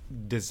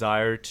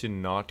desire to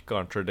not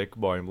contradict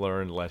Boimler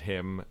and let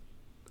him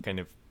kind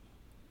of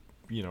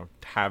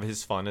have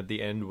his fun at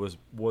the end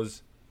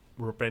was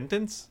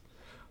repentance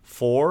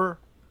for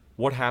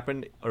what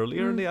happened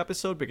earlier in the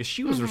episode, because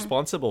she was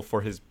responsible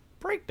for his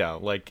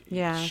breakdown. Like,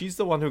 she's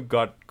the one who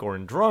got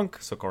Corin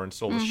drunk, so Corin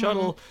stole the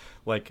shuttle.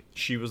 Like,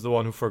 she was the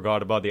one who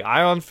forgot about the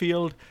ion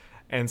field,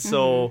 and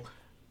so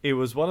it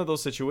was one of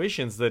those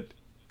situations that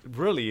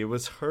really it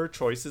was her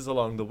choices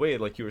along the way.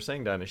 Like you were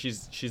saying, Diana,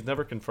 she's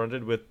never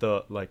confronted with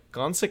the, like,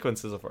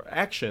 consequences of her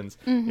actions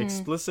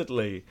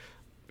explicitly.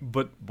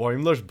 But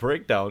Boimler's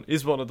breakdown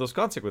is one of those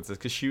consequences,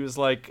 because she was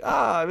like,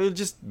 we'll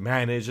just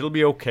manage, it'll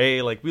be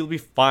okay, like, we'll be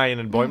fine.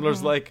 And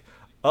Boimler's like,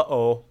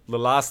 the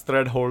last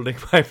thread holding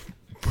my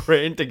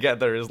brain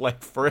together is,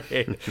 like,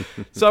 frayed.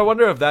 So I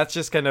wonder if that's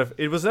just kind of,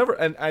 it was never,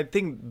 and I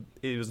think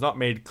it was not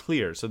made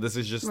clear, so this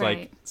is just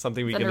like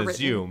something we can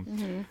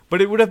assume.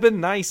 But it would have been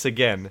nice,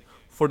 again,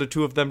 for the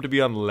two of them to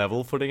be on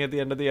level footing at the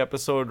end of the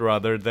episode,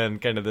 rather than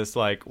kind of this,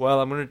 like,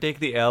 well, I'm going to take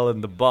the L in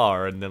the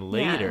bar, and then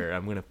later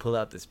I'm going to pull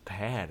out this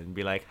pad and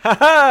be like,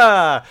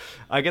 ha,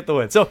 I get the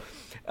win. So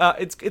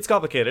it's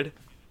complicated.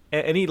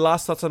 Any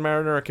last thoughts on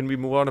Mariner, or can we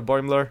move on to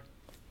Boimler?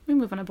 We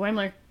move on to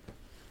Boimler,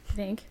 I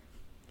think.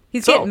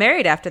 He's getting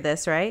married after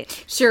this,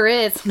 right? Sure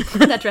is.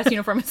 That dress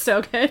uniform is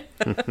so good.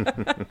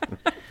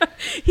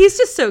 He's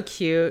just so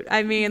cute.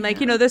 I mean, like,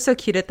 they're so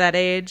cute at that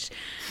age.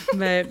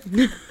 But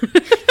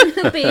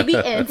baby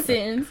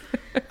ensigns.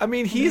 I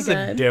mean, he's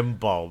a dim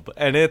bulb,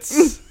 and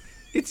it's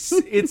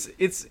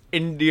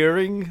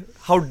endearing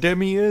how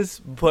dim he is,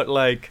 but,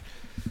 like,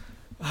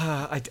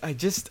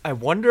 I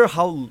wonder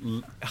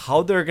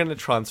how they're gonna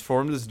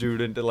transform this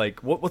dude into,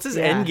 like, what's his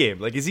end game?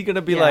 Like, is he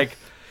gonna be like,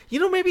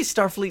 maybe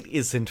Starfleet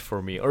isn't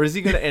for me, or is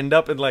he gonna end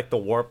up in, like, the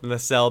warp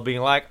nacelle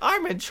being like,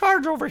 I'm in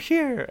charge over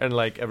here, and,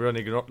 like, everyone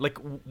ignore, like,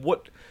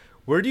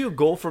 where do you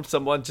go from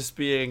someone just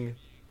being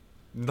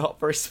not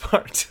very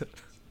smart?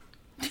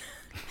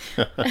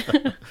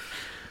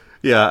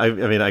 Yeah, I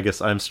mean, I guess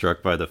I'm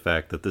struck by the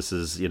fact that this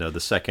is, the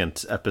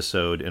second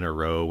episode in a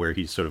row where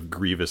he's sort of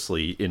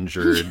grievously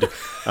injured.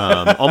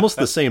 Almost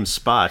the same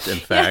spot, in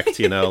fact.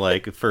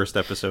 Like, first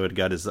episode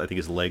got his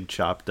leg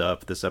chopped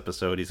up. This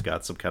episode he's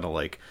got some kind of,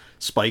 like,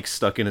 spikes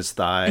stuck in his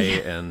thigh,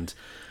 and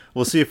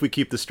we'll see if we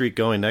keep the streak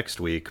going next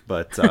week.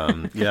 But this is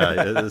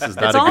not a good start for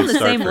him. It's all in the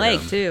same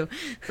leg, too.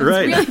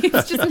 Right.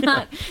 It's just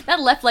not, that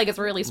left leg is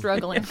really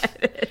struggling.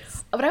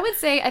 But I would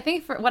say, I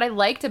think what I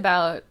liked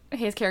about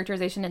his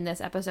characterization in this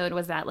episode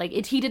was that, like,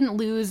 he didn't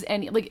lose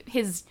any, like,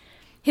 his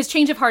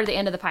change of heart at the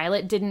end of the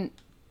pilot didn't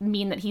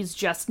mean that he's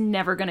just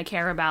never going to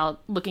care about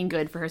looking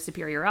good for his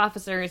superior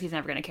officers. He's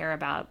never going to care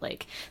about,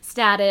 like,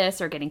 status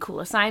or getting cool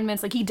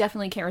assignments. Like, he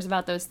definitely cares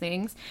about those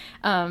things.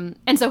 And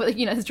so,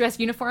 his dress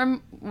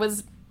uniform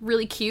was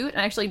really cute.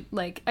 And actually,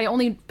 like, I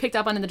only picked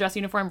up on in the dress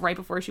uniform right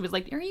before she was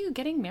like, "Are you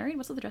getting married?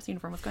 What's with the dress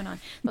uniform? What's going on?"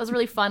 That was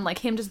really fun. Like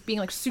him just being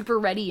like super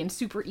ready and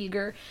super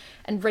eager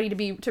and ready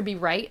to be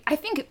right. I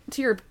think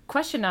to your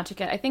question,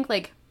 Nachika, I think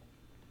like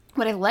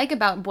what I like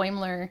about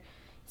Boimler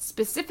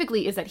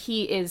specifically is that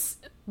he is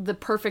the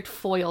perfect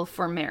foil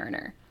for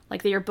Mariner.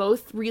 Like they are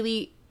both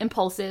really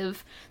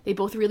impulsive. They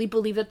both really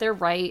believe that they're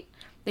right.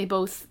 They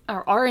both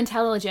are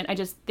intelligent. I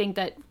just think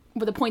that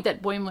the point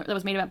that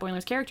was made about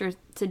Boimler's character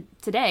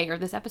today or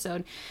this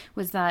episode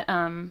was that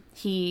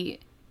he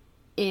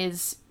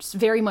is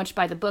very much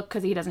by the book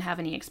because he doesn't have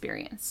any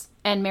experience,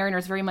 and Mariner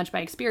is very much by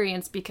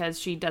experience because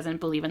she doesn't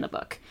believe in the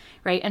book,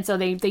 right? And so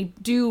they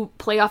do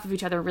play off of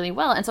each other really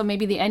well. And so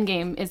maybe the end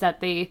game is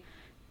that they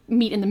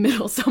meet in the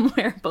middle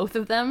somewhere, both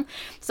of them.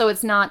 So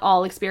it's not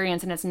all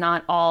experience and it's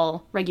not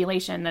all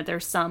regulation. That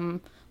there's some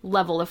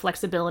level of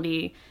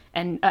flexibility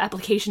and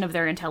application of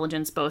their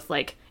intelligence, both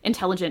like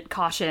intelligent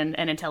caution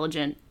and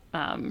intelligent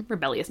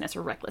rebelliousness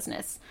or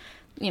recklessness,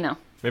 you know.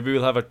 Maybe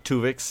we'll have a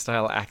Tuvix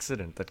style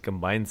accident that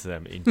combines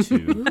them into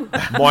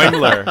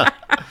Boimler.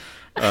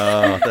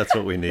 That's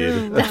what we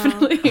need.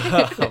 Definitely.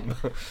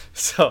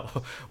 So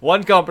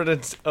one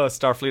competent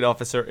Starfleet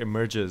officer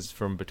emerges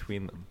from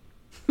between them.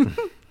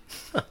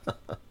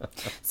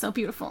 So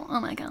beautiful.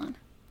 Oh my god.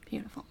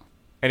 Beautiful.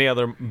 Any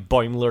other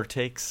Boimler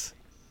takes?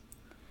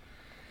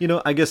 You know,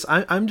 I guess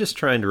I'm just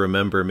trying to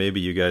remember. Maybe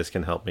you guys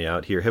can help me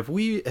out here. Have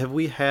we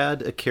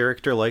had a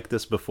character like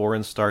this before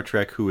in Star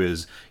Trek who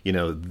is, you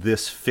know,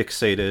 this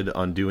fixated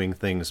on doing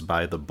things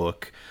by the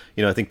book?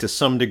 You know, I think to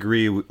some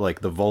degree,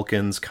 like the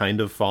Vulcans kind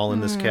of fall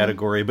in this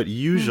category, but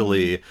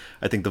usually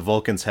I think the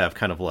Vulcans have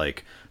kind of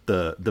like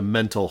the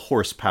mental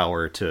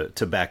horsepower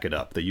to back it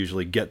up. They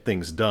usually get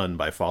things done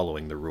by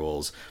following the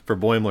rules. For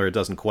Boimler, it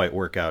doesn't quite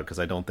work out because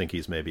I don't think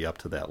he's maybe up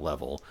to that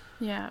level.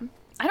 Yeah.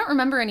 I don't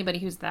remember anybody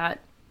who's that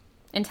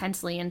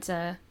intensely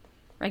into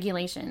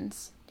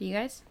regulations. Do you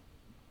guys?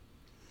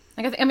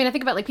 Like, I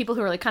think about like people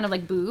who are like kind of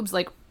like boobs,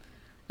 like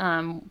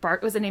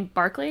was it named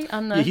Barclay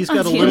on the? Yeah, he's on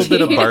got a TNG? little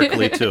bit of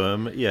Barclay to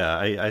him. Yeah,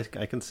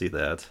 I can see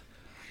that.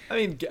 I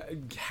mean,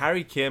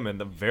 Harry Kim in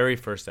the very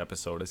first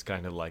episode is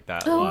kind of like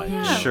that. Oh, line.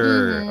 yeah.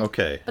 Sure.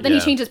 Okay. But then yeah.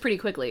 he changes pretty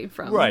quickly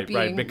from Right,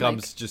 being,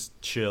 becomes like, just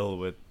chill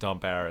with Tom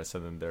Paris,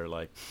 and then they're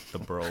like the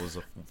bros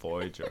of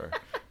Voyager.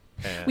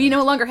 And, we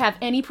no longer have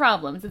any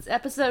problems. It's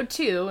episode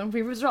 2, and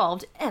we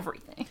resolved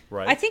everything.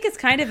 right. I think it's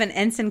kind of an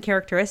ensign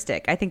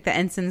characteristic. I think the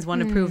ensigns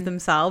want to prove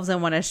themselves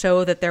and want to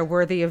show that they're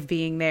worthy of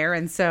being there.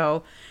 And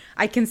so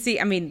I can see,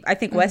 I mean, I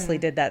think Wesley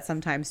did that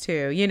sometimes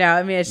too. You know,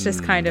 I mean, it's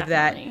just kind of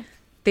Definitely.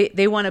 that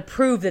they want to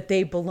prove that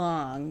they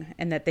belong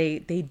and that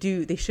they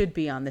should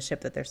be on the ship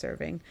that they're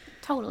serving.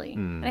 Totally.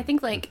 And I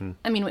think, like,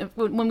 I mean,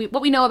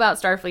 what we know about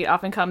Starfleet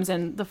often comes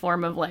in the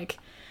form of, like,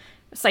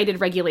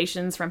 cited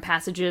regulations from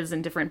passages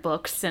in different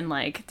books and,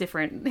 like,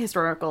 different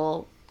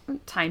historical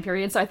time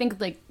periods. So I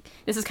think, like,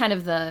 this is kind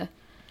of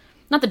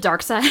not the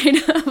dark side,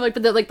 but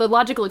the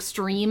logical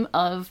extreme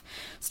of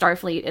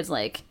Starfleet is,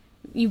 like,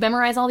 you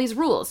memorize all these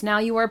rules. Now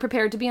you are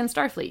prepared to be in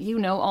Starfleet. You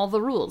know all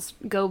the rules.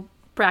 Go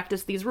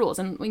practice these rules.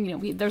 And, you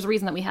know, there's a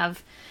reason that we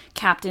have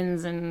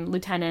captains and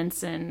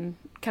lieutenants and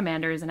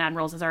commanders and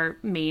admirals as our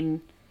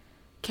main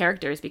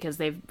characters, because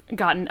they've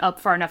gotten up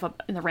far enough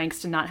up in the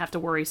ranks to not have to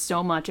worry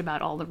so much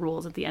about all the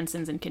rules that the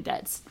ensigns and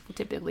cadets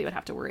typically would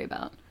have to worry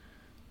about,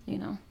 you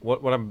know.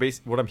 What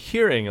I'm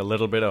hearing a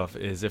little bit of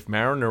is, if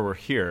Mariner were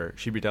here,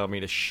 she'd be telling me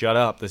to shut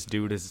up. This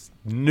dude is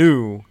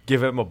new.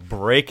 Give him a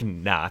break,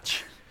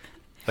 Notch.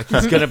 Like,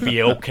 he's gonna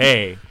be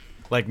okay.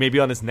 Like, maybe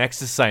on his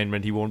next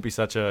assignment, he won't be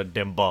such a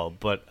dim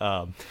bulb. But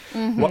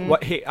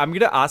hey, I'm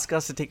gonna ask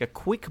us to take a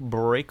quick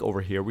break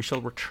over here. We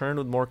shall return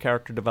with more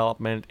character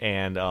development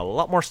and a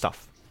lot more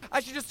stuff. I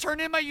should just turn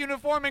in my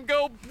uniform and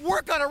go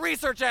work on a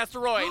research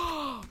asteroid.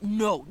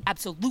 No,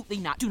 absolutely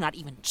not. Do not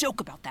even joke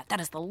about that. That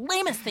is the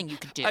lamest thing you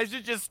could do. I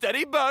should just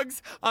study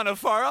bugs on a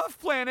far-off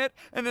planet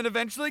and then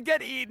eventually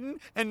get eaten,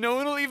 and no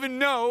one will even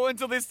know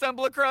until they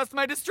stumble across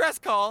my distress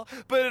call,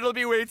 but it'll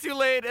be way too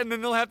late, and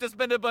then they'll have to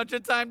spend a bunch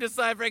of time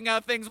deciphering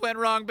how things went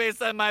wrong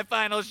based on my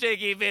final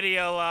shaky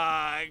video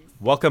logs.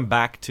 Welcome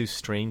back to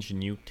Strange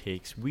New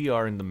Takes. We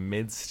are in the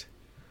midst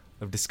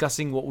of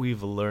discussing what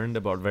we've learned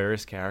about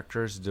various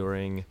characters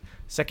during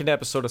second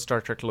episode of Star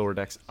Trek Lower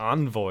Decks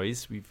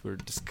Envoys. We were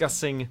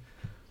discussing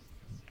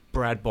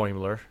Brad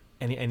Boimler.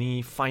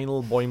 Any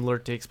final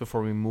Boimler takes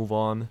before we move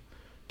on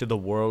to the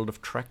world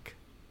of Trek?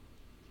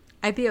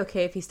 I'd be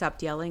okay if he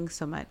stopped yelling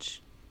so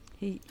much.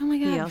 Oh my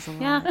God. He yells a lot.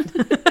 Yeah.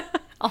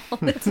 All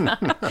the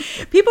time.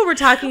 People were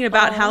talking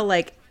about how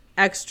like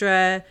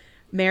extra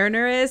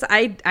Mariner is.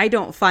 I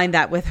don't find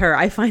that with her.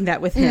 I find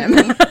that with him.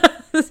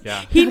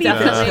 Yeah. He needs a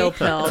Definitely. chill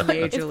pill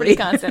It's pretty majorly.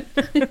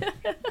 constant.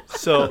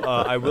 So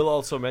I will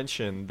also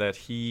mention that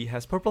he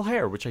has purple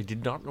hair, which I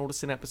did not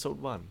notice in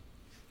episode 1.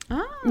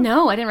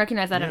 No, I didn't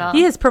recognize that at all.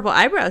 He has purple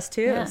eyebrows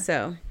too, Yeah.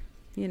 so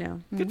you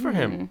know. Good for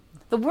him.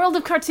 The world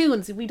of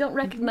cartoons, we don't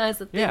recognize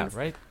the Yeah, things.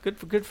 right.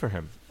 Good for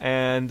him.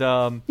 And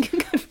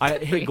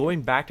hey,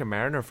 going back to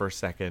Mariner for a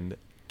second,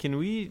 can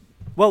we?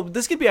 Well,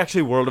 this could be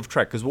actually World of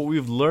Trek, because what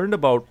we've learned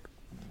about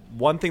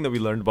one thing that we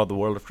learned about the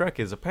world of Trek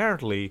is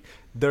apparently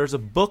there's a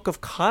book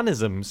of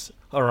conisms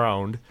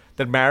around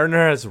that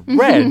Mariner has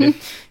read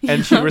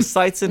and she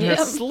recites in her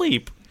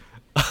sleep.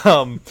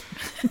 Which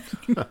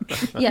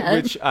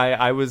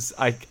I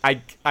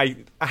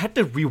had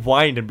to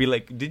rewind and be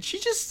like, did she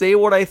just say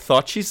what I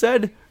thought she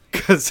said?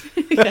 Because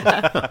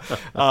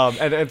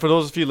and for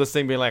those of you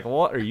listening, being like,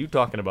 what are you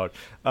talking about?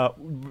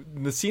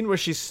 The scene where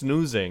she's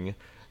snoozing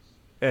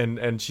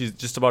and she's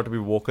just about to be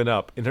woken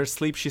up, in her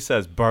sleep she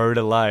says, "Buried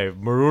alive,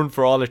 marooned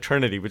for all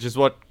eternity," which is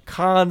what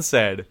Khan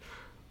said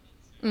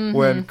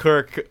when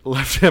Kirk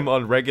left him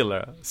on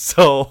regular.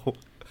 So.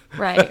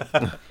 Right.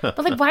 But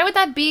like, why would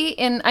that be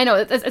in, I know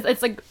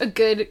it's like a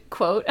good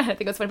quote, I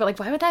think it's funny, but like,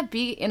 why would that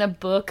be in a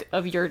book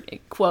of your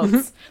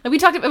quotes? Like we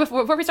talked about,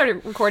 before we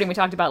started recording, we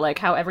talked about like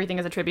how everything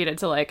is attributed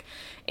to like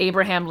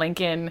Abraham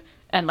Lincoln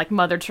and like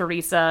Mother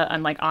Teresa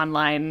and like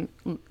online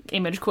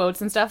image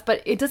quotes and stuff,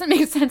 but it doesn't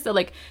make sense that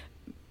like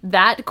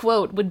that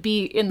quote would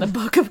be in the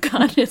book of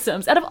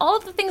conisms out of all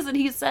of the things that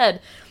he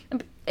said.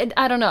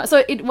 I don't know.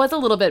 So it was a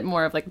little bit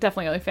more of like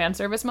definitely a fan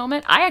service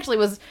moment. I actually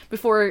was,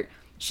 before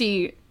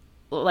she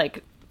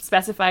like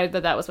specified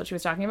that was what she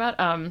was talking about,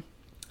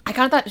 I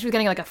kind of thought she was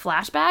getting like a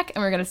flashback and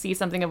we are going to see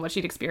something of what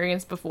she'd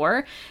experienced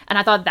before, and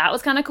I thought that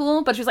was kind of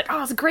cool, but she was like,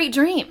 oh, it's a great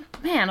dream,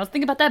 man, I was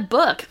thinking about that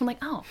book. I'm like,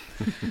 oh,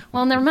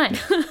 well, never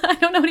mind. I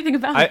don't know anything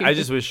about it. I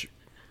just wish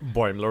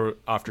Boimler,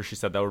 after she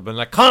said that, would have been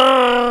like,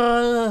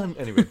 Khan!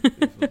 Anyway.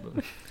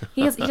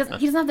 he doesn't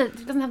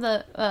have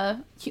the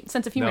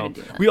sense of humor to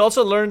do that. We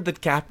also learned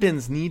that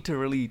captains need to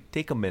really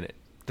take a minute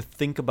to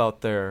think about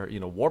their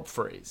warp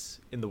phrase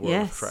in the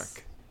world of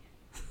Trek.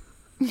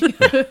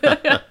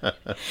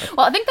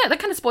 Well, I think that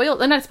kind of spoiled,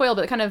 not spoiled,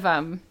 but it kind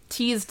of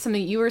teased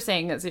something you were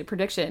saying as a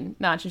prediction,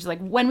 Notch. And she's like,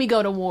 when we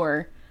go to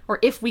war, or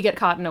if we get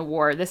caught in a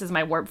war, this is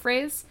my warp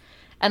phrase.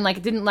 And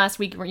like, didn't last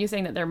week, weren't you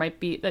saying that there might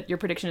be, that your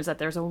prediction is that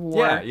there's a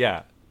war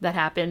that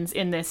happens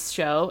in this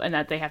show and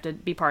that they have to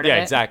be part of it?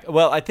 Yeah, exactly.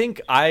 Well, I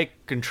think I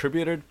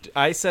contributed,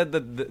 I said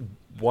that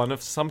one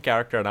of some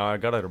character, now I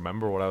gotta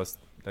remember what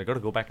I got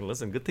to go back and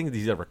listen. Good thing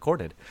these are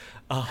recorded.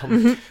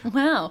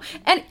 Wow.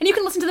 And you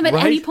can listen to them at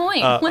any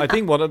point. I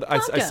think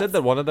I said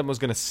that one of them was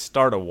going to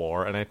start a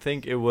war, and I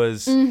think it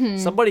was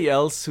somebody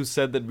else who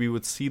said that we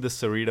would see the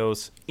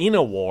Cerritos in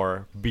a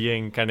war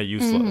being kind of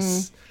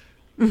useless.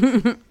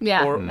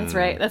 Yeah, that's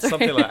right. That's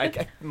something like,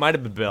 it might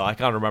have been Bill. I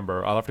can't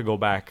remember. I'll have to go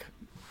back.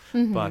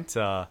 But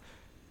I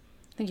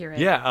think you're right.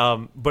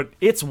 Yeah, but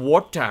it's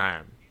warp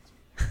time.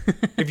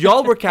 If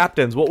y'all were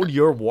captains, what would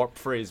your warp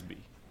phrase be?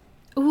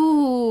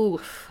 Ooh,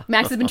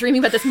 Max has been dreaming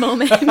about this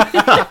moment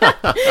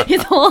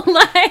his whole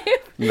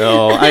life.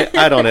 No,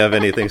 I don't have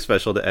anything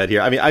special to add here.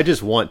 I mean, I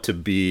just want to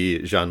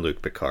be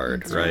Jean-Luc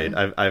Picard, right?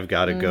 I've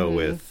got to go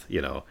with,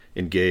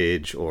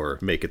 engage or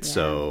make it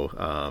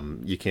so.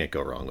 You can't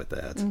go wrong with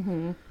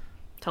that.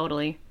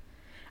 Totally.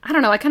 I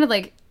don't know. I kind of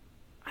like,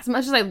 as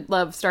much as I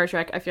love Star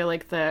Trek, I feel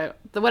like the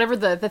whatever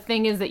the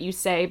thing is that you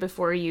say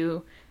before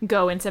you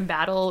go into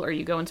battle or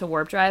you go into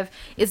warp drive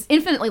is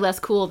infinitely less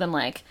cool than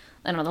like,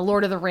 I don't know, the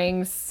Lord of the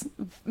Rings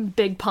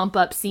big pump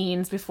up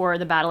scenes before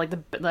the battle, like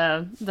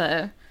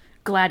the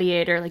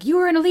gladiator, like, you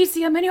were in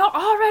Elysium and you're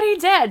already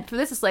dead. For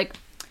this, it's like,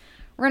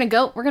 we're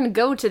gonna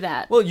go to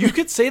that. Well, you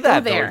could say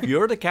that though. If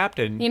you're the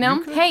captain,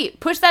 hey,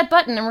 push that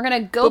button and we're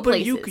gonna go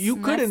places. But you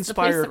could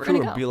inspire a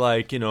crew and be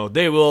like,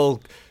 they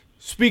will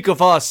speak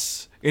of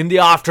us in the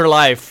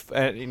afterlife,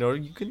 and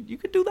you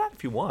could do that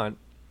if you want.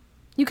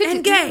 You could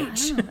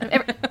engage.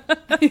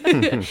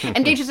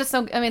 Engage is just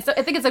so. I mean,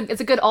 I think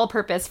it's a good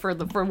all-purpose for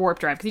warp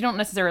drive, because you don't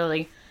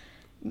necessarily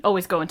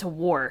always go into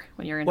war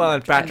when you're in. Well,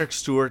 and Patrick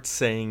Stewart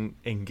saying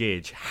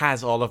 "engage"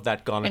 has all of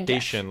that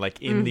connotation, like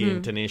in the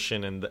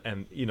intonation and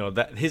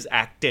that his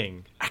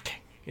acting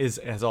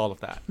has all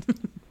of that.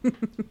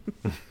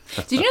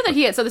 Did you know that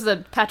he had? So this is a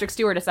Patrick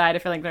Stewart aside. I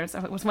feel like there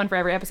was one for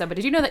every episode. But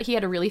did you know that he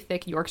had a really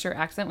thick Yorkshire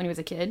accent when he was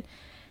a kid?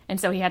 And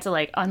so he had to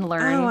like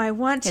unlearn. Oh, I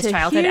want his to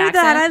childhood hear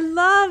accent. that. I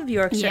love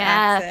Yorkshire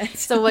accent.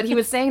 So what he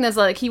was saying is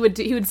like he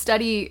would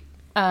study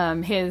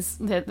his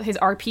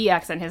RP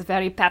accent, his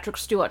very Patrick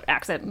Stewart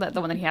accent,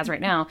 the one that he has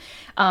right now,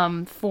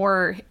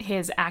 for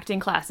his acting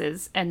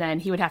classes, and then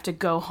he would have to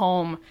go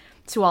home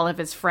to all of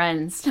his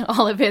friends,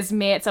 all of his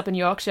mates up in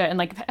Yorkshire, and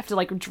like have to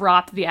like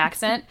drop the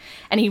accent,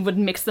 and he would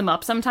mix them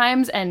up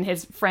sometimes, and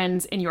his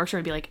friends in Yorkshire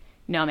would be like,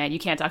 "No, man, you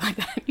can't talk like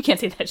that. You can't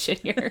say that shit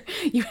here.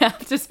 You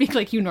have to speak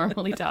like you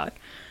normally talk."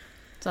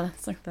 So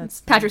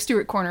that's Patrick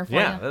Stewart corner for you.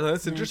 Yeah,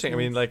 that's interesting. I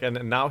mean, like,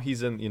 and now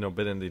he's been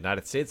in the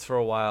United States for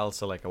a while,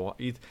 so like,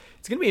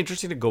 it's gonna be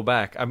interesting to go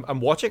back.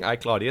 I'm watching I,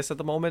 Claudius at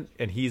the moment,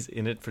 and he's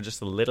in it for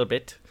just a little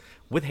bit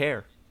with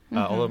hair,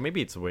 although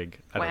maybe it's a wig.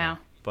 I don't know.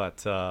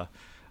 But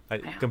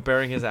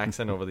comparing his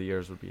accent over the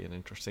years would be an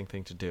interesting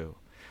thing to do.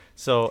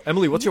 So,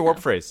 Emily, what's your warp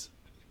phrase?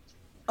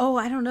 Oh,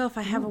 I don't know if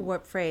I have a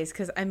warp phrase,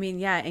 because I mean,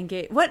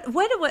 engage. What?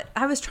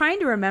 I was trying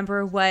to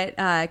remember what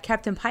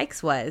Captain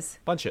Pike's was.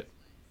 Punch it.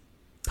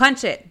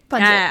 Punch it.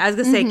 I was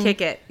gonna say kick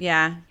it.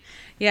 Yeah,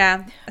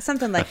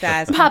 something like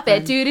that. Pop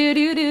it. Do do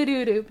do do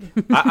do do.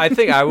 I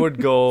think I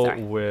would go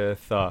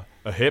with a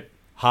hip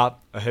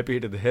hop, a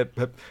hippie to the hip,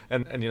 hip,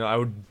 and I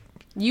would.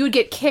 You would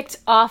get kicked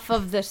off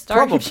of the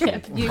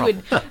starship.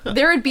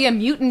 There would be a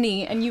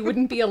mutiny, and you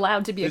wouldn't be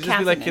allowed to be a It'd just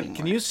be captain like, anymore.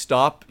 can you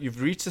stop? You've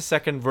reached the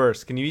second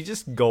verse. Can you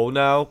just go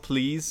now,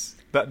 please?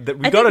 We I got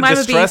think a mine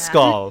would be- distress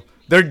call.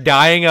 They're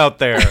dying out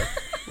there.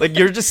 Like,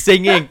 you're just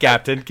singing,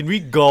 Captain. Can we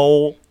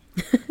go?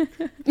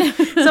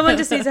 Someone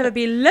just needs to have it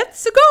be,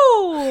 let's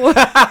go.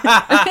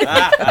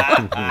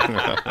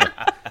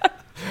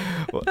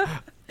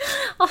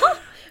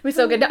 It was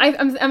so good.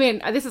 I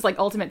mean, this is like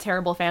ultimate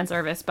terrible fan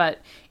service, but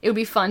it would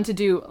be fun to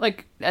do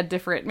like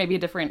maybe a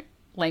different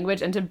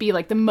language, and to be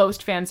like the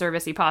most fan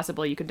servicey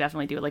possible. You could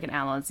definitely do like an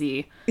Alan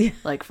Z,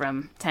 like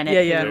from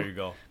Tenet. Yeah. There you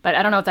go. But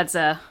I don't know if that's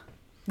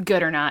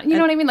good or not. You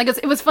know what I mean? Like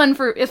it was fun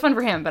for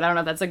him, but I don't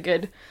know if that's a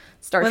good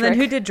Star Trek. Well, then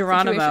who did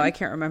Geronimo? situation. I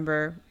can't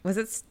remember.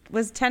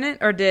 Was Tennant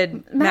or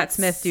did Matt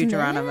Smith do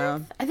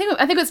Geronimo? I think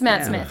it was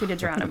Matt Smith who did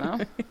Geronimo.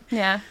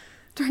 Yeah.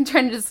 Trying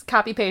to just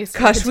copy paste.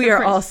 Gosh, we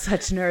are all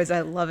such nerds. I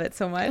love it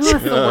so much.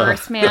 It's the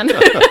worst, man.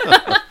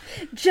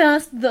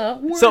 Just the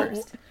worst.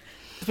 So,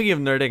 speaking of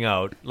nerding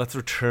out, let's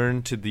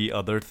return to the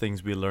other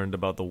things we learned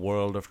about the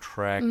world of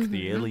Trek,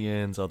 the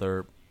aliens,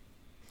 other.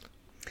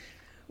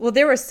 Well,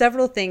 there were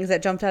several things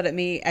that jumped out at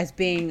me as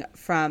being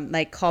from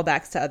like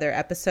callbacks to other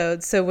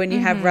episodes. So when you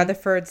have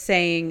Rutherford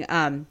saying,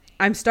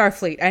 I'm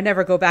Starfleet, I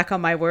never go back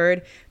on my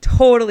word,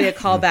 totally a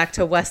callback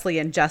to Wesley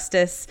and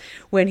Justice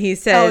when he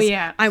says, Oh,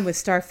 yeah. I'm with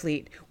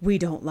Starfleet, we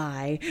don't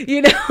lie.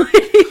 You know?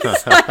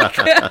 He's like,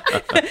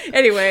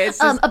 anyway, it's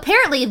just,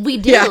 apparently we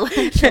do. Yeah.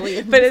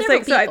 Actually, but it's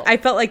like, so people. I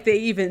felt like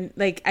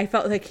I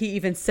felt like he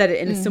even said it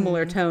in a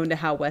similar tone to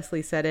how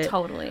Wesley said it.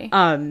 Totally.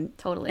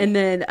 Totally. And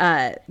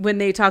then when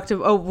they talk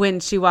to, when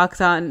she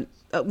walks on,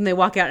 when they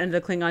walk out into the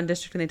Klingon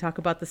district and they talk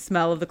about the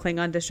smell of the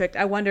Klingon district,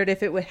 I wondered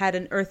if it had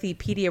an earthy,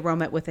 peaty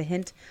aroma with a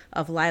hint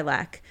of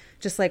lilac.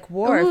 Just like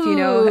Worf, you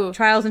know, Ooh.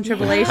 Trials and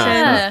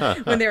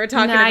Tribulations, when they were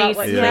talking Nice, about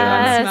what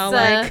yes. Klingons smell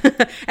like.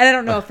 And I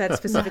don't know if that's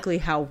specifically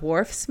how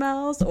Worf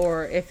smells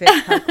or if it's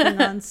how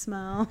Klingons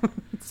smell.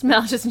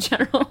 Smells just in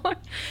general.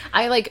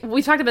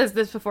 We talked about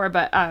this before,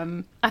 but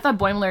I thought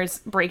Boimler's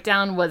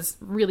breakdown was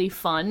really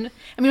fun.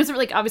 I mean, it was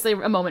like obviously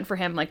a moment for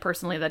him, like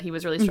personally, that he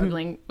was really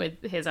struggling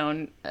with his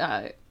own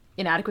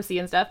inadequacy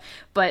and stuff.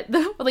 But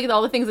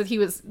all the things that he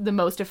was the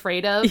most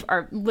afraid of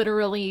are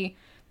literally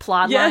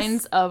plot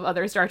lines of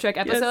other Star Trek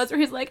episodes where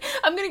he's like,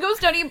 I'm gonna go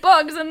study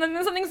bugs, and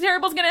then something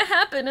terrible's gonna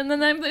happen, and then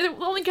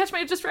they'll only catch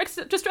my distress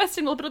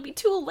signal, but it'll be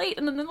too late,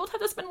 and then we'll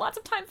have to spend lots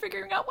of time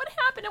figuring out what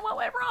happened and what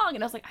went wrong.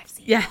 And I was like, I've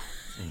seen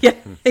Yeah,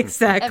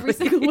 exactly. every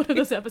single one of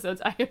those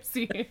episodes I have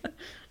seen.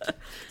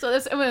 So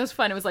it was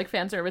fun. It was like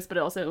fan service, but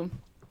also,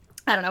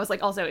 I don't know. It was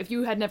like also, if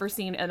you had never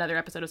seen another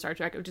episode of Star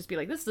Trek, it would just be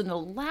like, this is an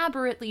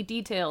elaborately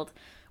detailed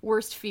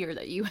worst fear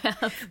that you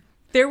have.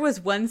 There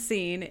was one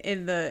scene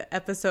in the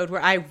episode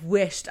where I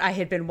wished I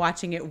had been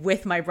watching it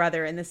with my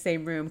brother in the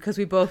same room, because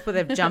we both would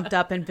have jumped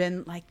up and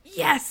been like,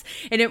 yes.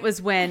 And it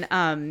was when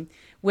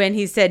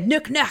he said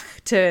 "Nuk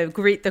Nuk" to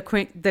greet the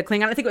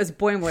Klingon. I think it was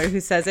Boimler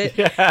who says it.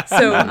 Yeah.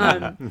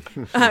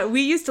 So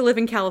we used to live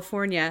in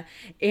California,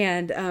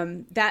 and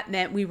that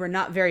meant we were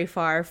not very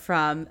far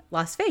from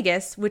Las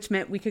Vegas, which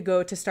meant we could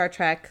go to Star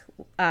Trek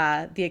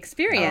The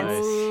Experience.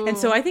 Nice. And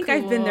so I think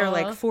I've been there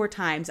like 4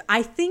 times.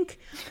 I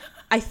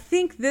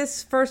think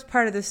this first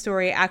part of the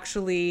story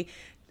actually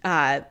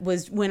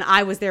was when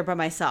I was there by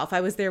myself.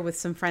 I was there with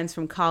some friends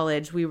from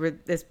college. We were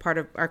as part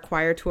of our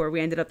choir tour. We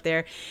ended up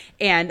there,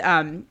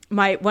 and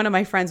one of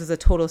my friends was a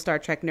total Star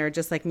Trek nerd,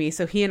 just like me.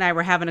 So he and I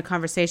were having a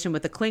conversation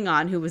with a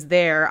Klingon who was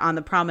there on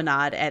the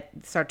promenade at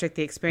Star Trek: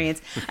 The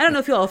Experience. I don't know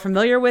if you're all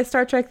familiar with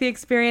Star Trek: The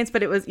Experience,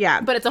 but it was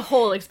But it's a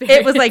whole experience.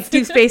 It was like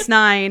Deep Space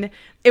Nine.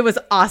 It was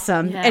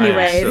awesome. Yeah.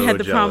 Anyway, I am it so had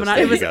the jealous promenade. that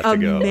It you was got to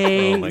go. Oh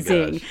my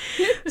amazing.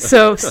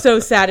 gosh. So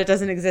sad it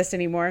doesn't exist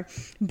anymore.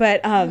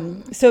 But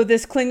so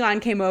this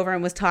Klingon came over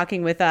and was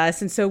talking with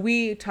us, and so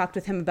we talked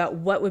with him about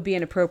what would be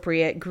an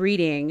appropriate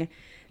greeting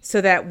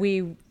so that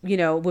we,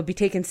 would be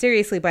taken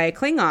seriously by a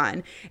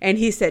Klingon. And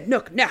he said,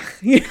 "Nuk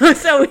Nuk."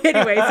 So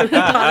anyway, so he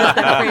taught us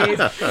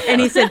that phrase, and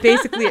he said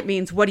basically it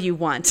means, "What do you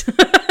want?"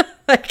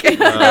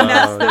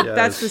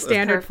 That's the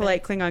standard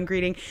polite Klingon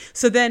greeting.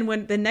 So then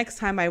when the next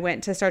time I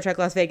went to Star Trek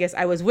Las Vegas,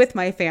 I was with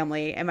my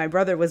family and my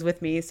brother was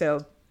with me.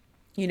 So,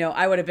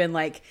 I would have been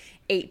like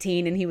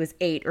 18 and he was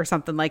 8 or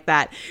something like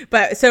that.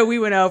 But so we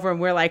went over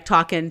and we're like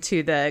talking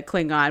to the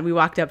Klingon. We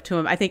walked up to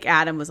him. I think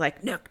Adam was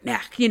like, "Nuk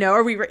Nuk,"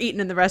 or we were eating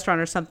in the restaurant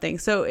or something.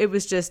 So it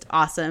was just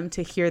awesome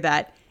to hear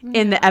that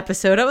in the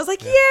episode. I was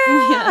like,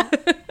 yeah.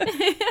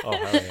 Oh,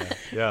 hell yeah.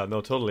 Yeah,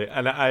 no, totally.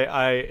 And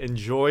I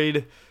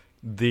enjoyed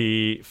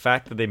the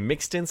fact that they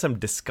mixed in some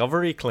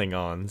Discovery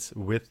Klingons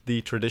with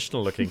the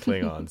traditional looking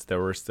Klingons.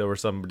 There were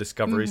some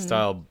Discovery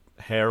style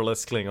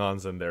hairless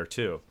Klingons in there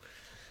too.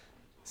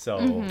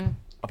 So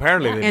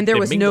apparently, And there they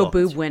was mingle. no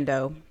boob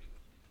window.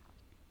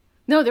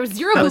 No, there was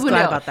zero I was boob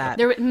glad window. about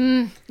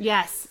that.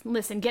 Yes.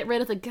 Listen, get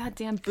rid of the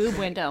goddamn boob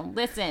window.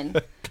 Listen,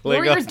 Klingon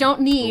warriors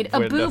don't need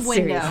boob a boob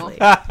window. Seriously.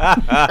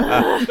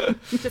 I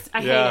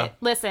Yeah. hate it.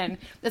 Listen,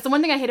 that's the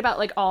one thing I hate about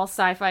like all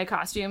sci-fi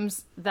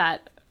costumes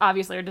that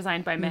obviously are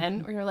designed by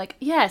men, where you're like,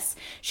 yes,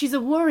 she's a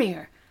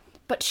warrior,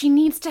 but she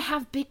needs to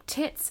have big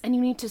tits, and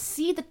you need to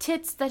see the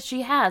tits that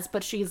she has,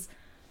 but she's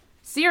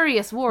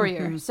serious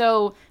warrior.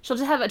 So she'll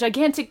just have a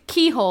gigantic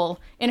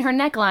keyhole in her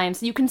neckline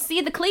so you can see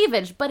the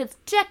cleavage, but it's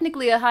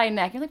technically a high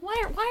neck. You're like,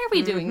 why are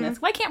we doing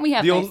this? Why can't we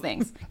have nice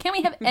things? Can't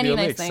we have any the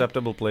only nice thing?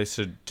 acceptable place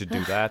to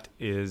do that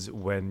is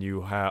when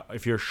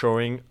if you're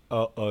showing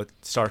a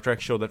Star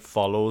Trek show that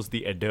follows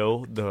the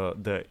Edo,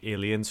 the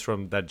aliens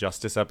from that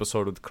Justice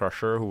episode with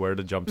Crusher who wear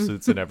the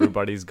jumpsuits and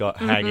everybody's got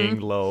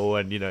hanging low,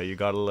 and you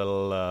got a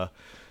little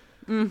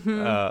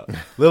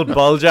little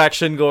bulge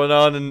action going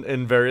on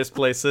in various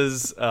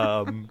places.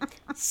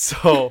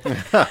 So,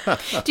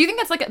 do you think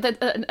that's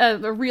like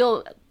a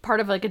real part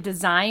of like a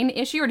design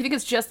issue, or do you think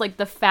it's just like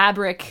the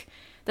fabric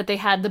that they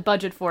had the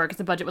budget for? Because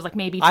the budget was like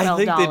maybe $12. I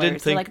think they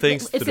didn't think like,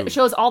 things through. It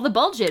shows all the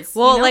bulges.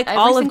 Well, like every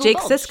all of single Jake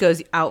bulge.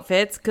 Sisko's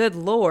outfits. Good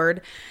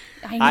Lord.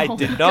 I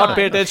did not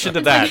pay attention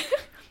to that.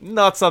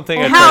 Not something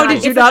I How tried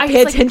did to- you not pay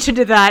It's like- attention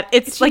to that?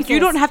 It's like you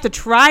don't have to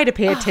try to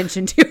pay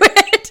attention to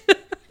it.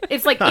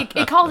 It's like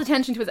it calls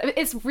attention to it.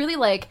 It's really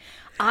like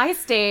I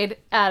stayed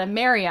at a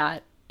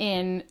Marriott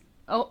in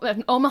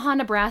Omaha,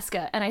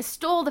 Nebraska, and I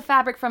stole the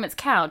fabric from its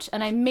couch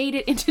and I made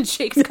it into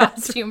Jake's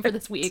costume for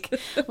this week.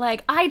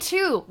 Like I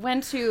too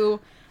went to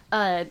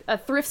a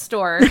thrift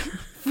store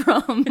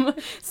from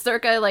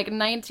circa like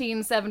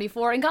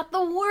 1974 and got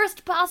the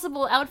worst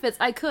possible outfits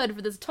I could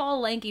for this tall,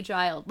 lanky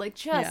child. Like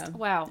just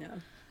wow. Yeah.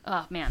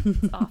 Oh man,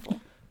 it's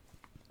awful.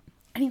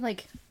 Any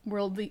like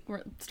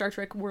Star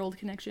Trek world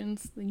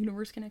connections, the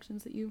universe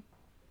connections that you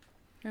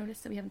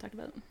noticed that we haven't talked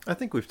about? I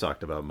think we've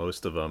talked about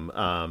most of them.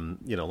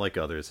 Like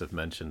others have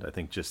mentioned, I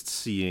think just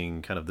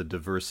seeing kind of the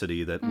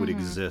diversity that would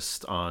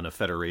exist on a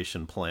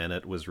Federation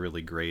planet was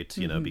really great,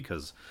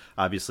 because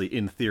obviously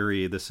in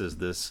theory this is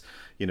this,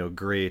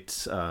 great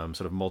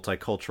sort of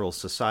multicultural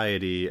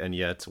society, and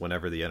yet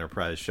whenever the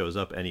Enterprise shows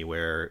up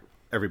anywhere,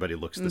 everybody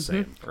looks the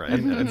same, right?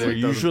 And they're it doesn't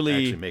usually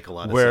actually make a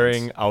lot of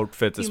wearing sense.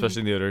 outfits, especially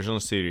in the original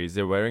series.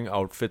 They're wearing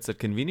outfits that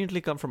conveniently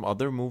come from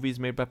other movies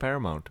made by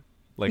Paramount.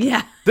 Like,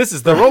 this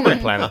is the Roman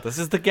planet. This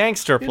is the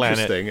gangster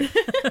planet.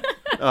 Interesting.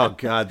 Oh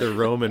God, the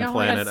Roman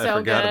planet! that's so I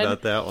forgot good.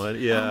 about that one.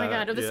 Yeah. Oh my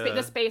god, or the, yeah.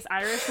 the space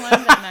Irish one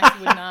that Max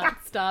would not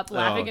stop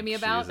laughing at me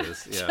about.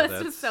 Jesus. Yeah, Just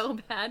that's- is so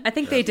bad. I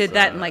think they did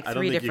that in like I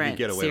don't 3 think you can different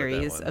get away with that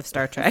series one. of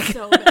Star Trek.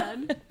 So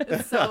bad.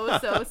 It's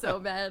so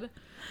bad.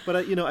 But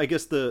I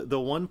guess the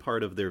one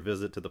part of their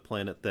visit to the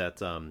planet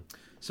that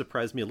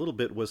surprised me a little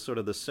bit was sort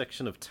of the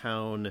section of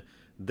town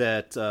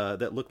that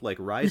looked like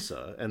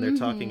Risa, and they're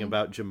talking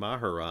about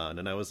Jamaharan,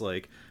 and I was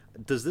like,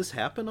 does this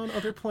happen on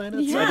other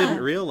planets? Yeah. I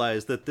didn't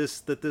realize that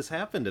this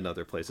happened in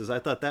other places. I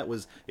thought that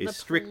was a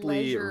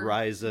strictly pleasure.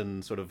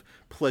 Risan sort of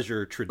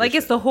pleasure tradition. Like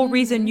it's the whole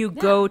reason you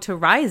go to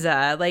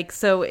Risa. Like,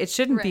 so it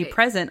shouldn't be Right.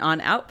 present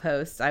on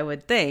Outposts, I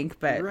would think.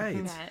 But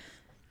right. That-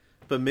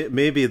 But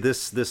maybe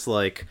this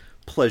like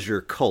pleasure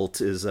cult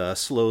is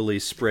slowly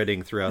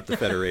spreading throughout the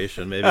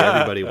Federation. Maybe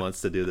everybody wants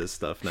to do this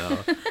stuff now.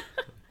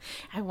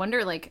 I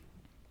wonder, like,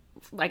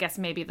 I guess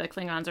maybe the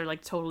Klingons are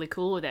like totally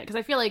cool with it, because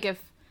I feel like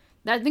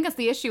I think that's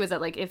the issue, is that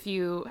like if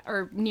you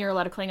are near a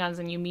lot of Klingons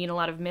and you mean a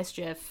lot of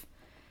mischief,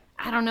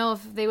 I don't know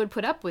if they would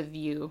put up with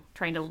you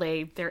trying to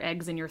lay their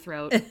eggs in your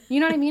throat. You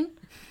know what I mean?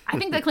 I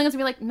think the Klingons would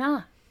be like,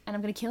 nah, and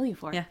I'm gonna kill you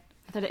for it. Yeah.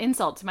 That's an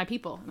insult to my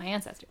people, my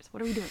ancestors.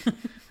 What are we doing?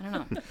 I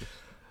don't know.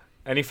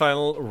 Any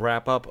final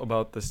wrap up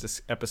about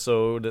this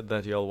episode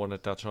that y'all want to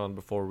touch on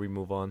before we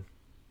move on?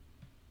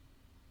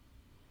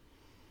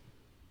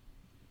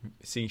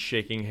 Seeing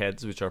shaking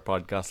heads, which our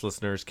podcast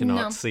listeners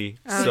cannot No. see.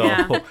 Oh, so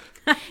yeah.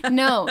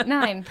 No,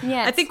 9.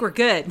 Yes. I think we're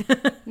good.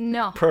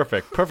 no.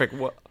 perfect.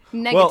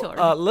 Negatory.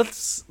 Well,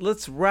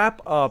 let's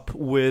wrap up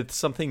with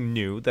something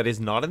new that is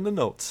not in the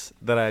notes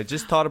that I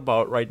just thought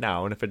about right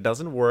now, and if it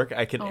doesn't work,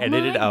 I can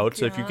edit it my out.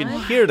 So if you can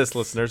God. hear this,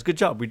 listeners, good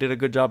job. We did a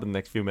good job in the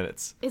next few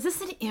minutes. Is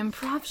this an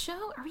improv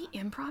show? Are we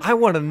improv? I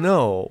want to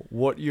know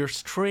what your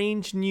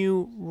strange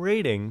new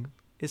rating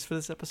is for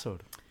this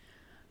episode.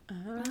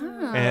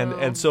 Oh.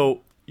 And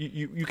so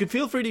you can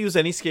feel free to use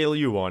any scale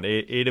you want,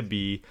 A to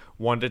B,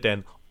 1 to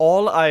 10.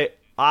 All I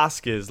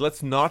ask is,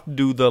 let's not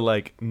do the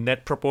like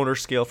net proponent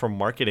scale from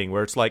marketing,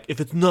 where it's like, if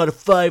it's not a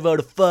 5 out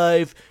of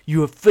 5,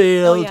 you have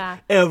failed. Oh, yeah.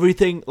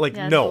 Everything. Like,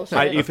 Yeah, no, that's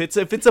bullshit.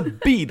 if it's a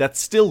B, that's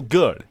still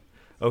good.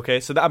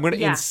 Okay, so I'm going to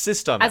Yeah.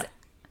 insist on As that.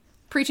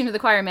 preaching to the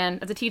choir, man,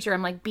 as a teacher,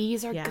 I'm like,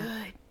 B's are Yeah.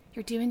 good.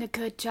 You're doing a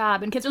good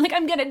job. And kids are like,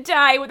 I'm gonna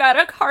die without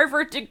a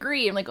Harvard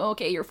degree. I'm like, oh,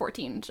 okay, you're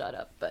 14, shut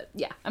up. But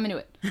yeah, I'm into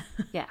it.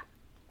 Yeah.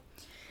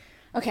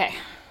 Okay.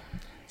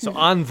 So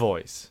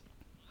Envoys,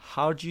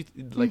 how'd you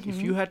like?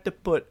 If you had to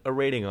put a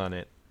rating on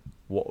it,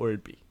 what would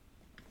it be?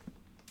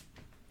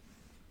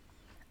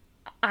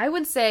 I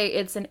would say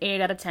it's an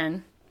 8 out of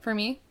 10 for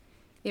me.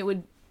 It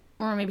would,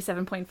 or maybe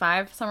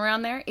 7.5, somewhere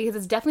around there, because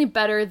it's definitely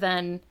better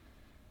than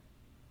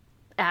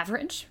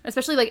average.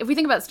 Especially like if we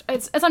think about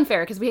it's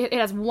unfair because it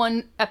has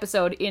one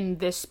episode in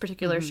this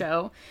particular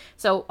show,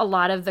 so a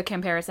lot of the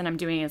comparison I'm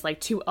doing is like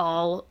to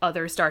all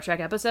other Star Trek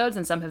episodes,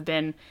 and some have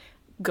been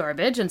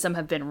garbage and some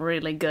have been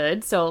really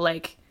good. So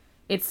like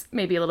it's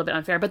maybe a little bit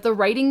unfair. But the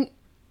writing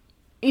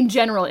in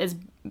general is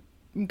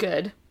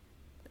good,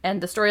 and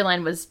the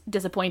storyline was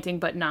disappointing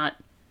but not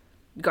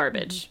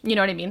garbage. You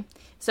know what I mean?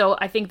 So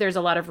I think there's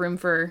a lot of room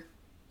for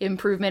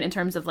improvement in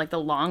terms of like the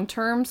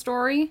long-term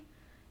story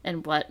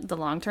and what the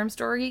long-term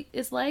story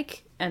is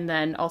like. And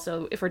then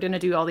also, if we're going to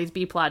do all these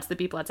B-plots, the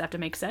B-plots have to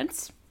make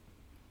sense,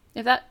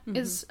 if that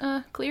is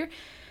clear.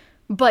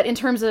 But in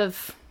terms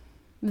of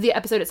the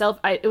episode itself,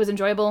 it was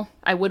enjoyable.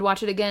 I would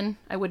watch it again.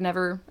 I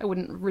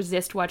wouldn't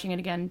resist watching it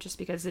again just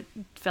because it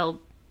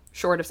fell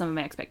short of some of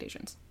my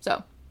expectations.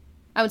 So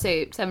I would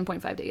say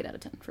 7.5 to 8 out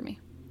of 10 for me.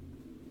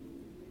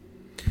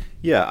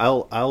 Yeah,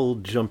 I'll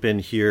jump in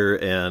here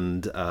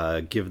and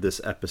give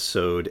this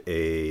episode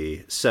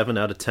a 7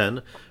 out of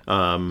 10.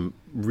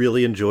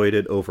 Really enjoyed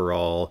it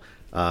overall.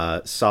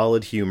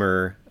 Solid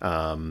humor.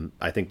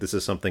 I think this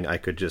is something I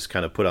could just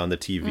kind of put on the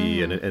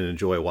TV and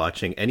enjoy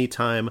watching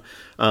anytime.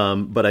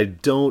 But I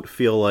don't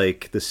feel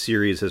like the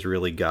series has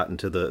really gotten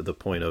to the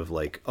point of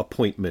like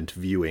appointment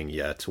viewing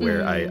yet,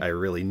 where I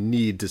really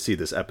need to see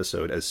this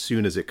episode as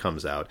soon as it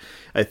comes out.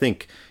 I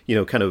think,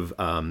 kind of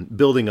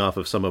building off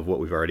of some of what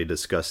we've already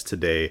discussed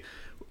today,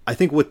 I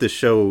think what this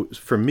show,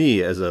 for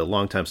me as a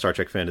longtime Star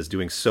Trek fan, is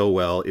doing so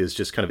well is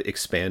just kind of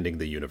expanding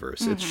the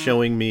universe. It's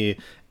showing me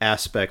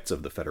aspects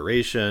of the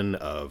Federation,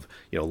 of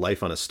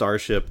life on a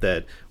starship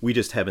that we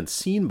just haven't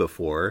seen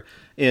before.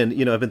 And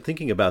I've been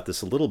thinking about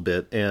this a little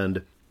bit,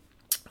 and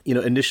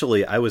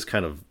initially I was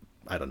kind of,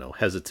 I don't know,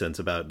 hesitant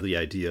about the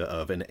idea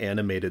of an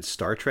animated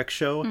Star Trek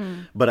show,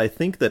 but I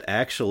think that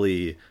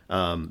actually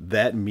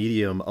that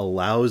medium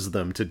allows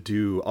them to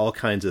do all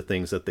kinds of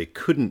things that they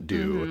couldn't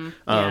do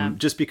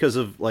just because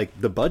of like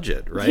the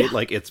budget, right? Yeah.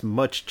 Like it's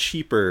much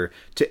cheaper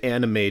to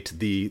animate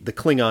the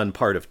Klingon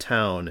part of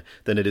town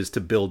than it is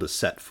to build a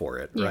set for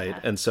it, right?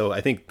 And so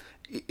I think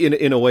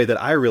in a way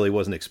that I really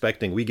wasn't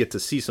expecting, we get to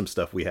see some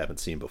stuff we haven't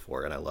seen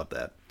before, and I love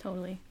that.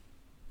 Totally.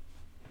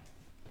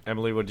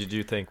 Emily, what did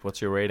you think? What's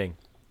your rating?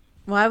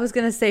 Well, I was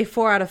going to say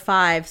 4 out of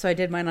 5, so I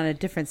did mine on a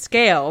different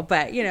scale,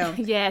 but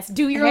yes,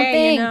 do your own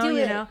thing, do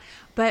it.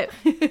 But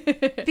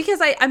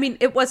because I mean,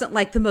 it wasn't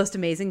like the most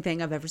amazing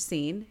thing I've ever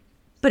seen,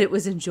 but it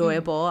was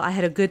enjoyable. I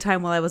had a good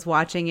time while I was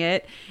watching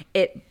it.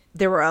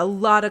 There were a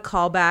lot of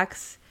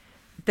callbacks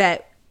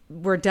that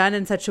were done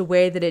in such a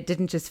way that it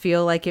didn't just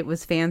feel like it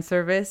was fan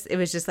service. It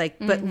was just like,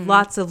 but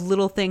lots of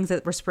little things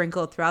that were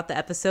sprinkled throughout the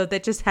episode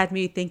that just had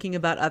me thinking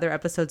about other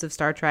episodes of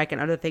Star Trek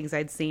and other things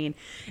I'd seen.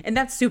 And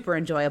that's super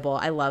enjoyable.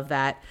 I love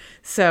that.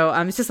 So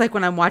it's just like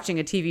when I'm watching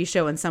a TV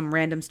show and some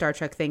random Star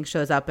Trek thing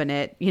shows up in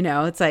it,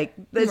 it's like,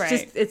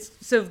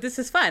 so this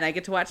is fun. I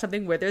get to watch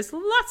something where there's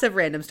lots of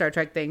random Star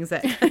Trek things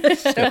that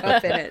show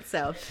up in it.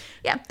 So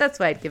yeah, that's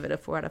why I'd give it a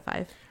 4 out of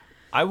 5.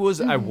 I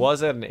was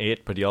at an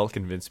 8, but y'all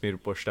convinced me to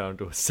push down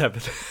to a 7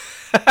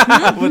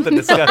 with the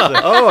discussion.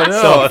 Oh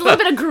no! So it's a little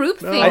bit of group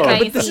thing.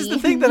 But this is the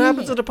thing that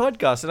happens at a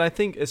podcast, and I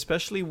think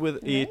especially with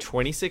a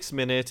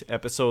 26-minute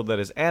episode that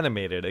is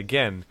animated,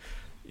 again,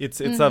 it's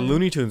that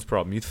Looney Tunes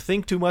problem. You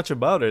think too much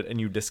about it, and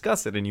you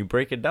discuss it, and you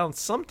break it down.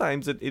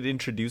 Sometimes it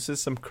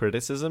introduces some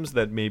criticisms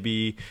that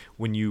maybe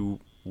when you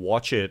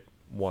watch it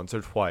once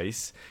or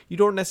twice, you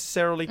don't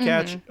necessarily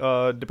catch,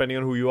 depending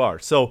on who you are.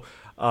 So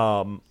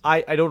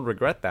I don't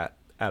regret that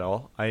at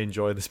all. I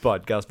enjoy this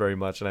podcast very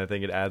much, and I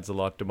think it adds a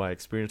lot to my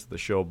experience of the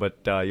show. But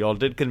y'all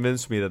did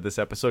convince me that this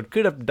episode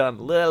could have done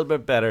a little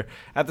bit better.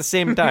 At the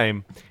same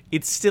time,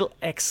 it's still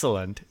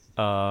excellent.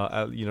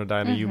 Diana,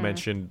 you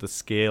mentioned the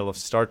scale of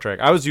Star Trek.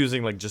 I was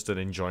using like just an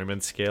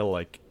enjoyment scale,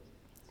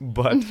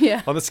 but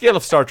on the scale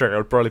of Star Trek, I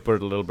would probably put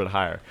it a little bit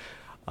higher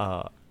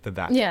than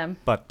that. Yeah.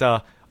 But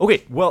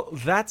okay, well,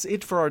 that's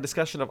it for our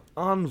discussion of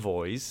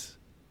Envoys.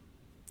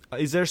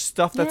 Is there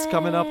stuff that's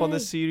coming up on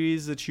this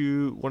series that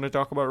you want to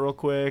talk about real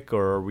quick,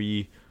 or are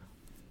we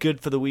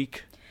good for the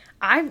week?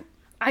 The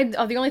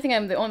only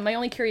thing my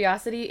only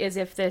curiosity is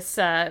if this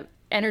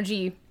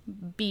energy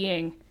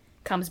being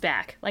comes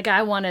back. Like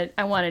I want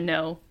to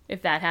know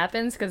if that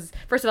happens, because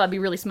first of all, it'd be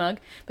really smug,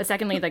 but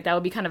secondly, like that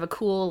would be kind of a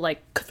cool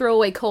like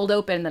throwaway cold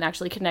open that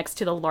actually connects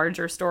to the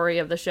larger story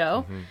of the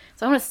show.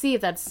 So I want to see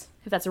if that's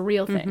a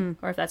real thing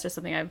or if that's just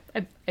something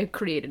I've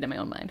created in my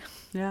own mind.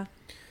 Yeah.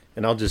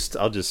 And I'll just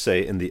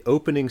say in the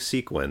opening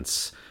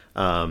sequence,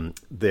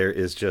 there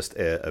is just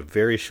a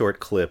very short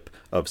clip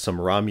of some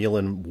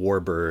Romulan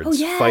warbirds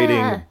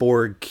fighting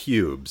Borg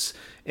cubes.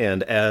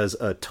 And as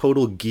a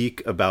total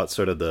geek about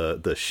sort of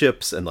the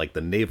ships and like the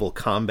naval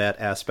combat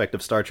aspect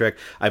of Star Trek,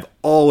 I've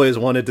always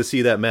wanted to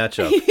see that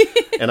matchup.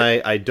 And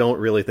I don't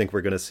really think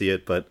we're going to see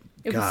it, but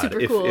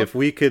God, if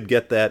we could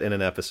get that in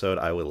an episode,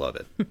 I would love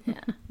it.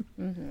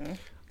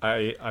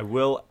 I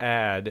will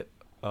add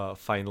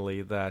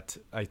finally that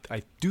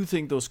I do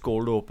think those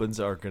cold opens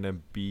are going to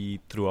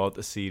be throughout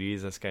the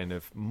series as kind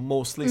of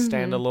mostly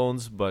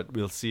standalones, but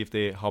we'll see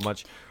how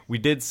much. We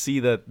did see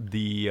that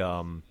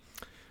the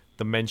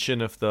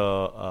mention of there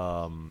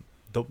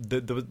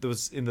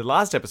was in the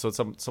last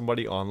episode,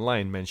 somebody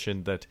online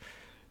mentioned that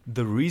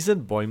the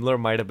reason Boimler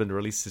might have been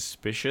really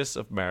suspicious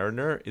of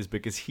Mariner is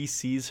because he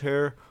sees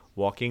her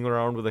walking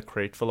around with a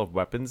crate full of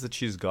weapons that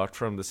she's got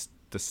from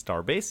the the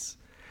starbase.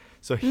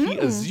 So he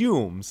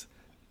assumes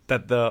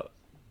that the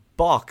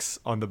box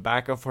on the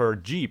back of her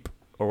Jeep,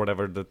 or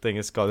whatever the thing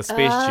is called, the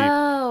space Jeep,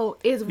 Oh,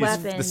 is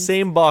weapons. is the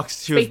same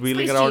box she was Space-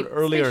 wheeling space around Jeep,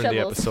 earlier space in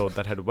the shovels. episode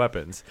that had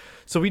weapons.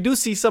 So we do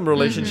see some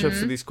relationships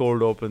to these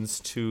cold opens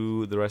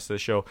to the rest of the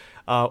show.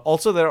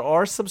 Also, there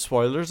are some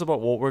spoilers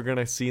about what we're going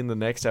to see in the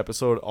next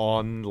episode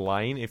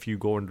online. If you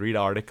go and read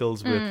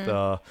articles with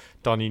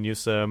Tony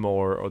Newsom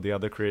or the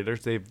other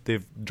creators,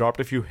 they've dropped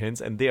a few hints,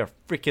 and they are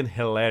freaking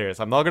hilarious.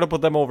 I'm not going to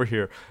put them over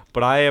here,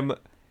 but I am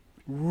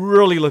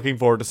really looking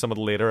forward to some of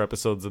the later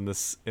episodes in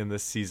this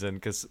season,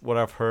 because what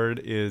I've heard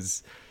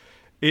is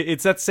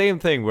it's that same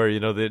thing where, you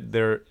know,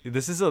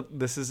 this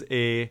is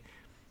an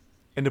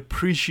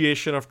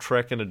appreciation of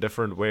Trek in a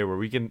different way, where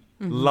we can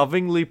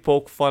lovingly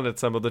poke fun at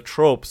some of the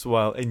tropes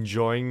while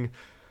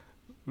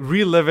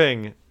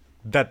reliving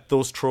that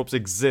those tropes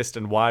exist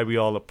and why we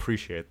all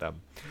appreciate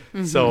them.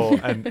 So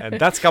and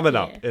that's coming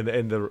up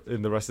in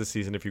the rest of the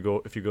season if you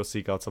go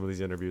seek out some of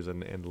these interviews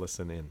and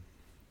listen in.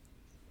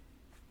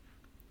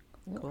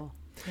 Cool.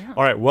 Yeah.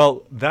 All right,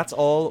 well, that's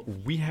all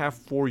we have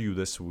for you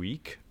this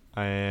week.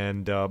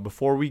 And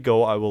before we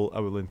go, I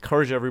will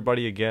encourage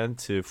everybody again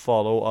to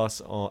follow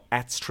us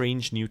at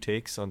Strange New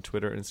Takes on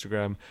Twitter,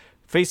 Instagram,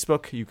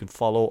 Facebook. You can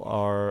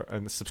follow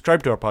and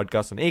subscribe to our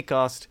podcast on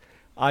Acast,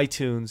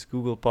 iTunes,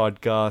 Google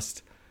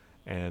Podcast,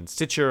 and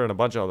Stitcher, and a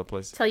bunch of other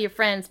places. Tell your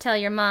friends, tell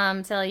your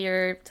mom, tell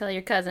your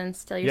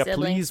cousins, tell your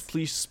siblings.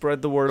 Please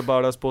spread the word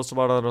about us. Post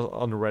about it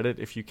on Reddit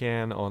if you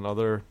can, on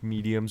other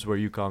mediums where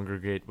you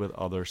congregate with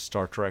other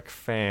Star Trek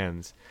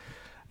fans.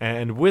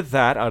 And with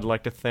that, I'd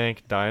like to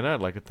thank Diana.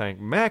 I'd like to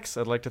thank Max.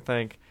 I'd like to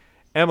thank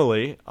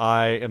Emily.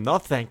 I am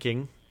not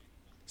thanking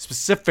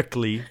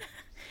specifically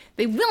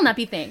They will not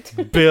be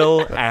thanked.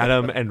 Bill,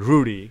 Adam, and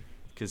Rudy,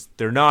 because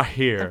they're not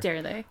here. How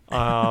dare they?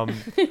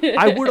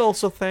 I would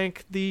also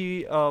thank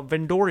the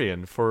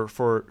Vendorian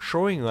for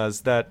showing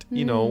us that,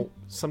 you know,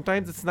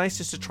 sometimes it's nice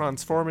just to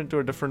transform into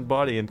a different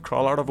body and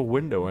crawl out of a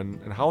window.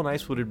 And how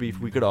nice would it be if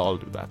we could all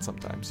do that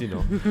sometimes, you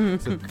know?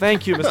 So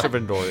thank you, Mr.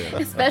 Vendorian.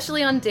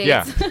 Especially on dates.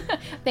 Yeah.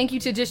 Thank you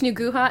to Jishnu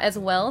Guha as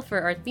well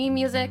for our theme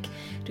music.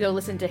 To go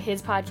listen to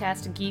his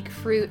podcast, Geek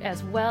Fruit,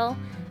 as well.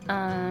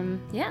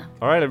 Yeah.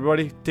 All right,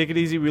 everybody, take it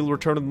easy. We'll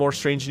return with more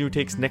Strange New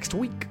Takes next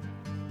week.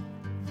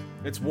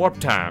 It's warp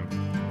time.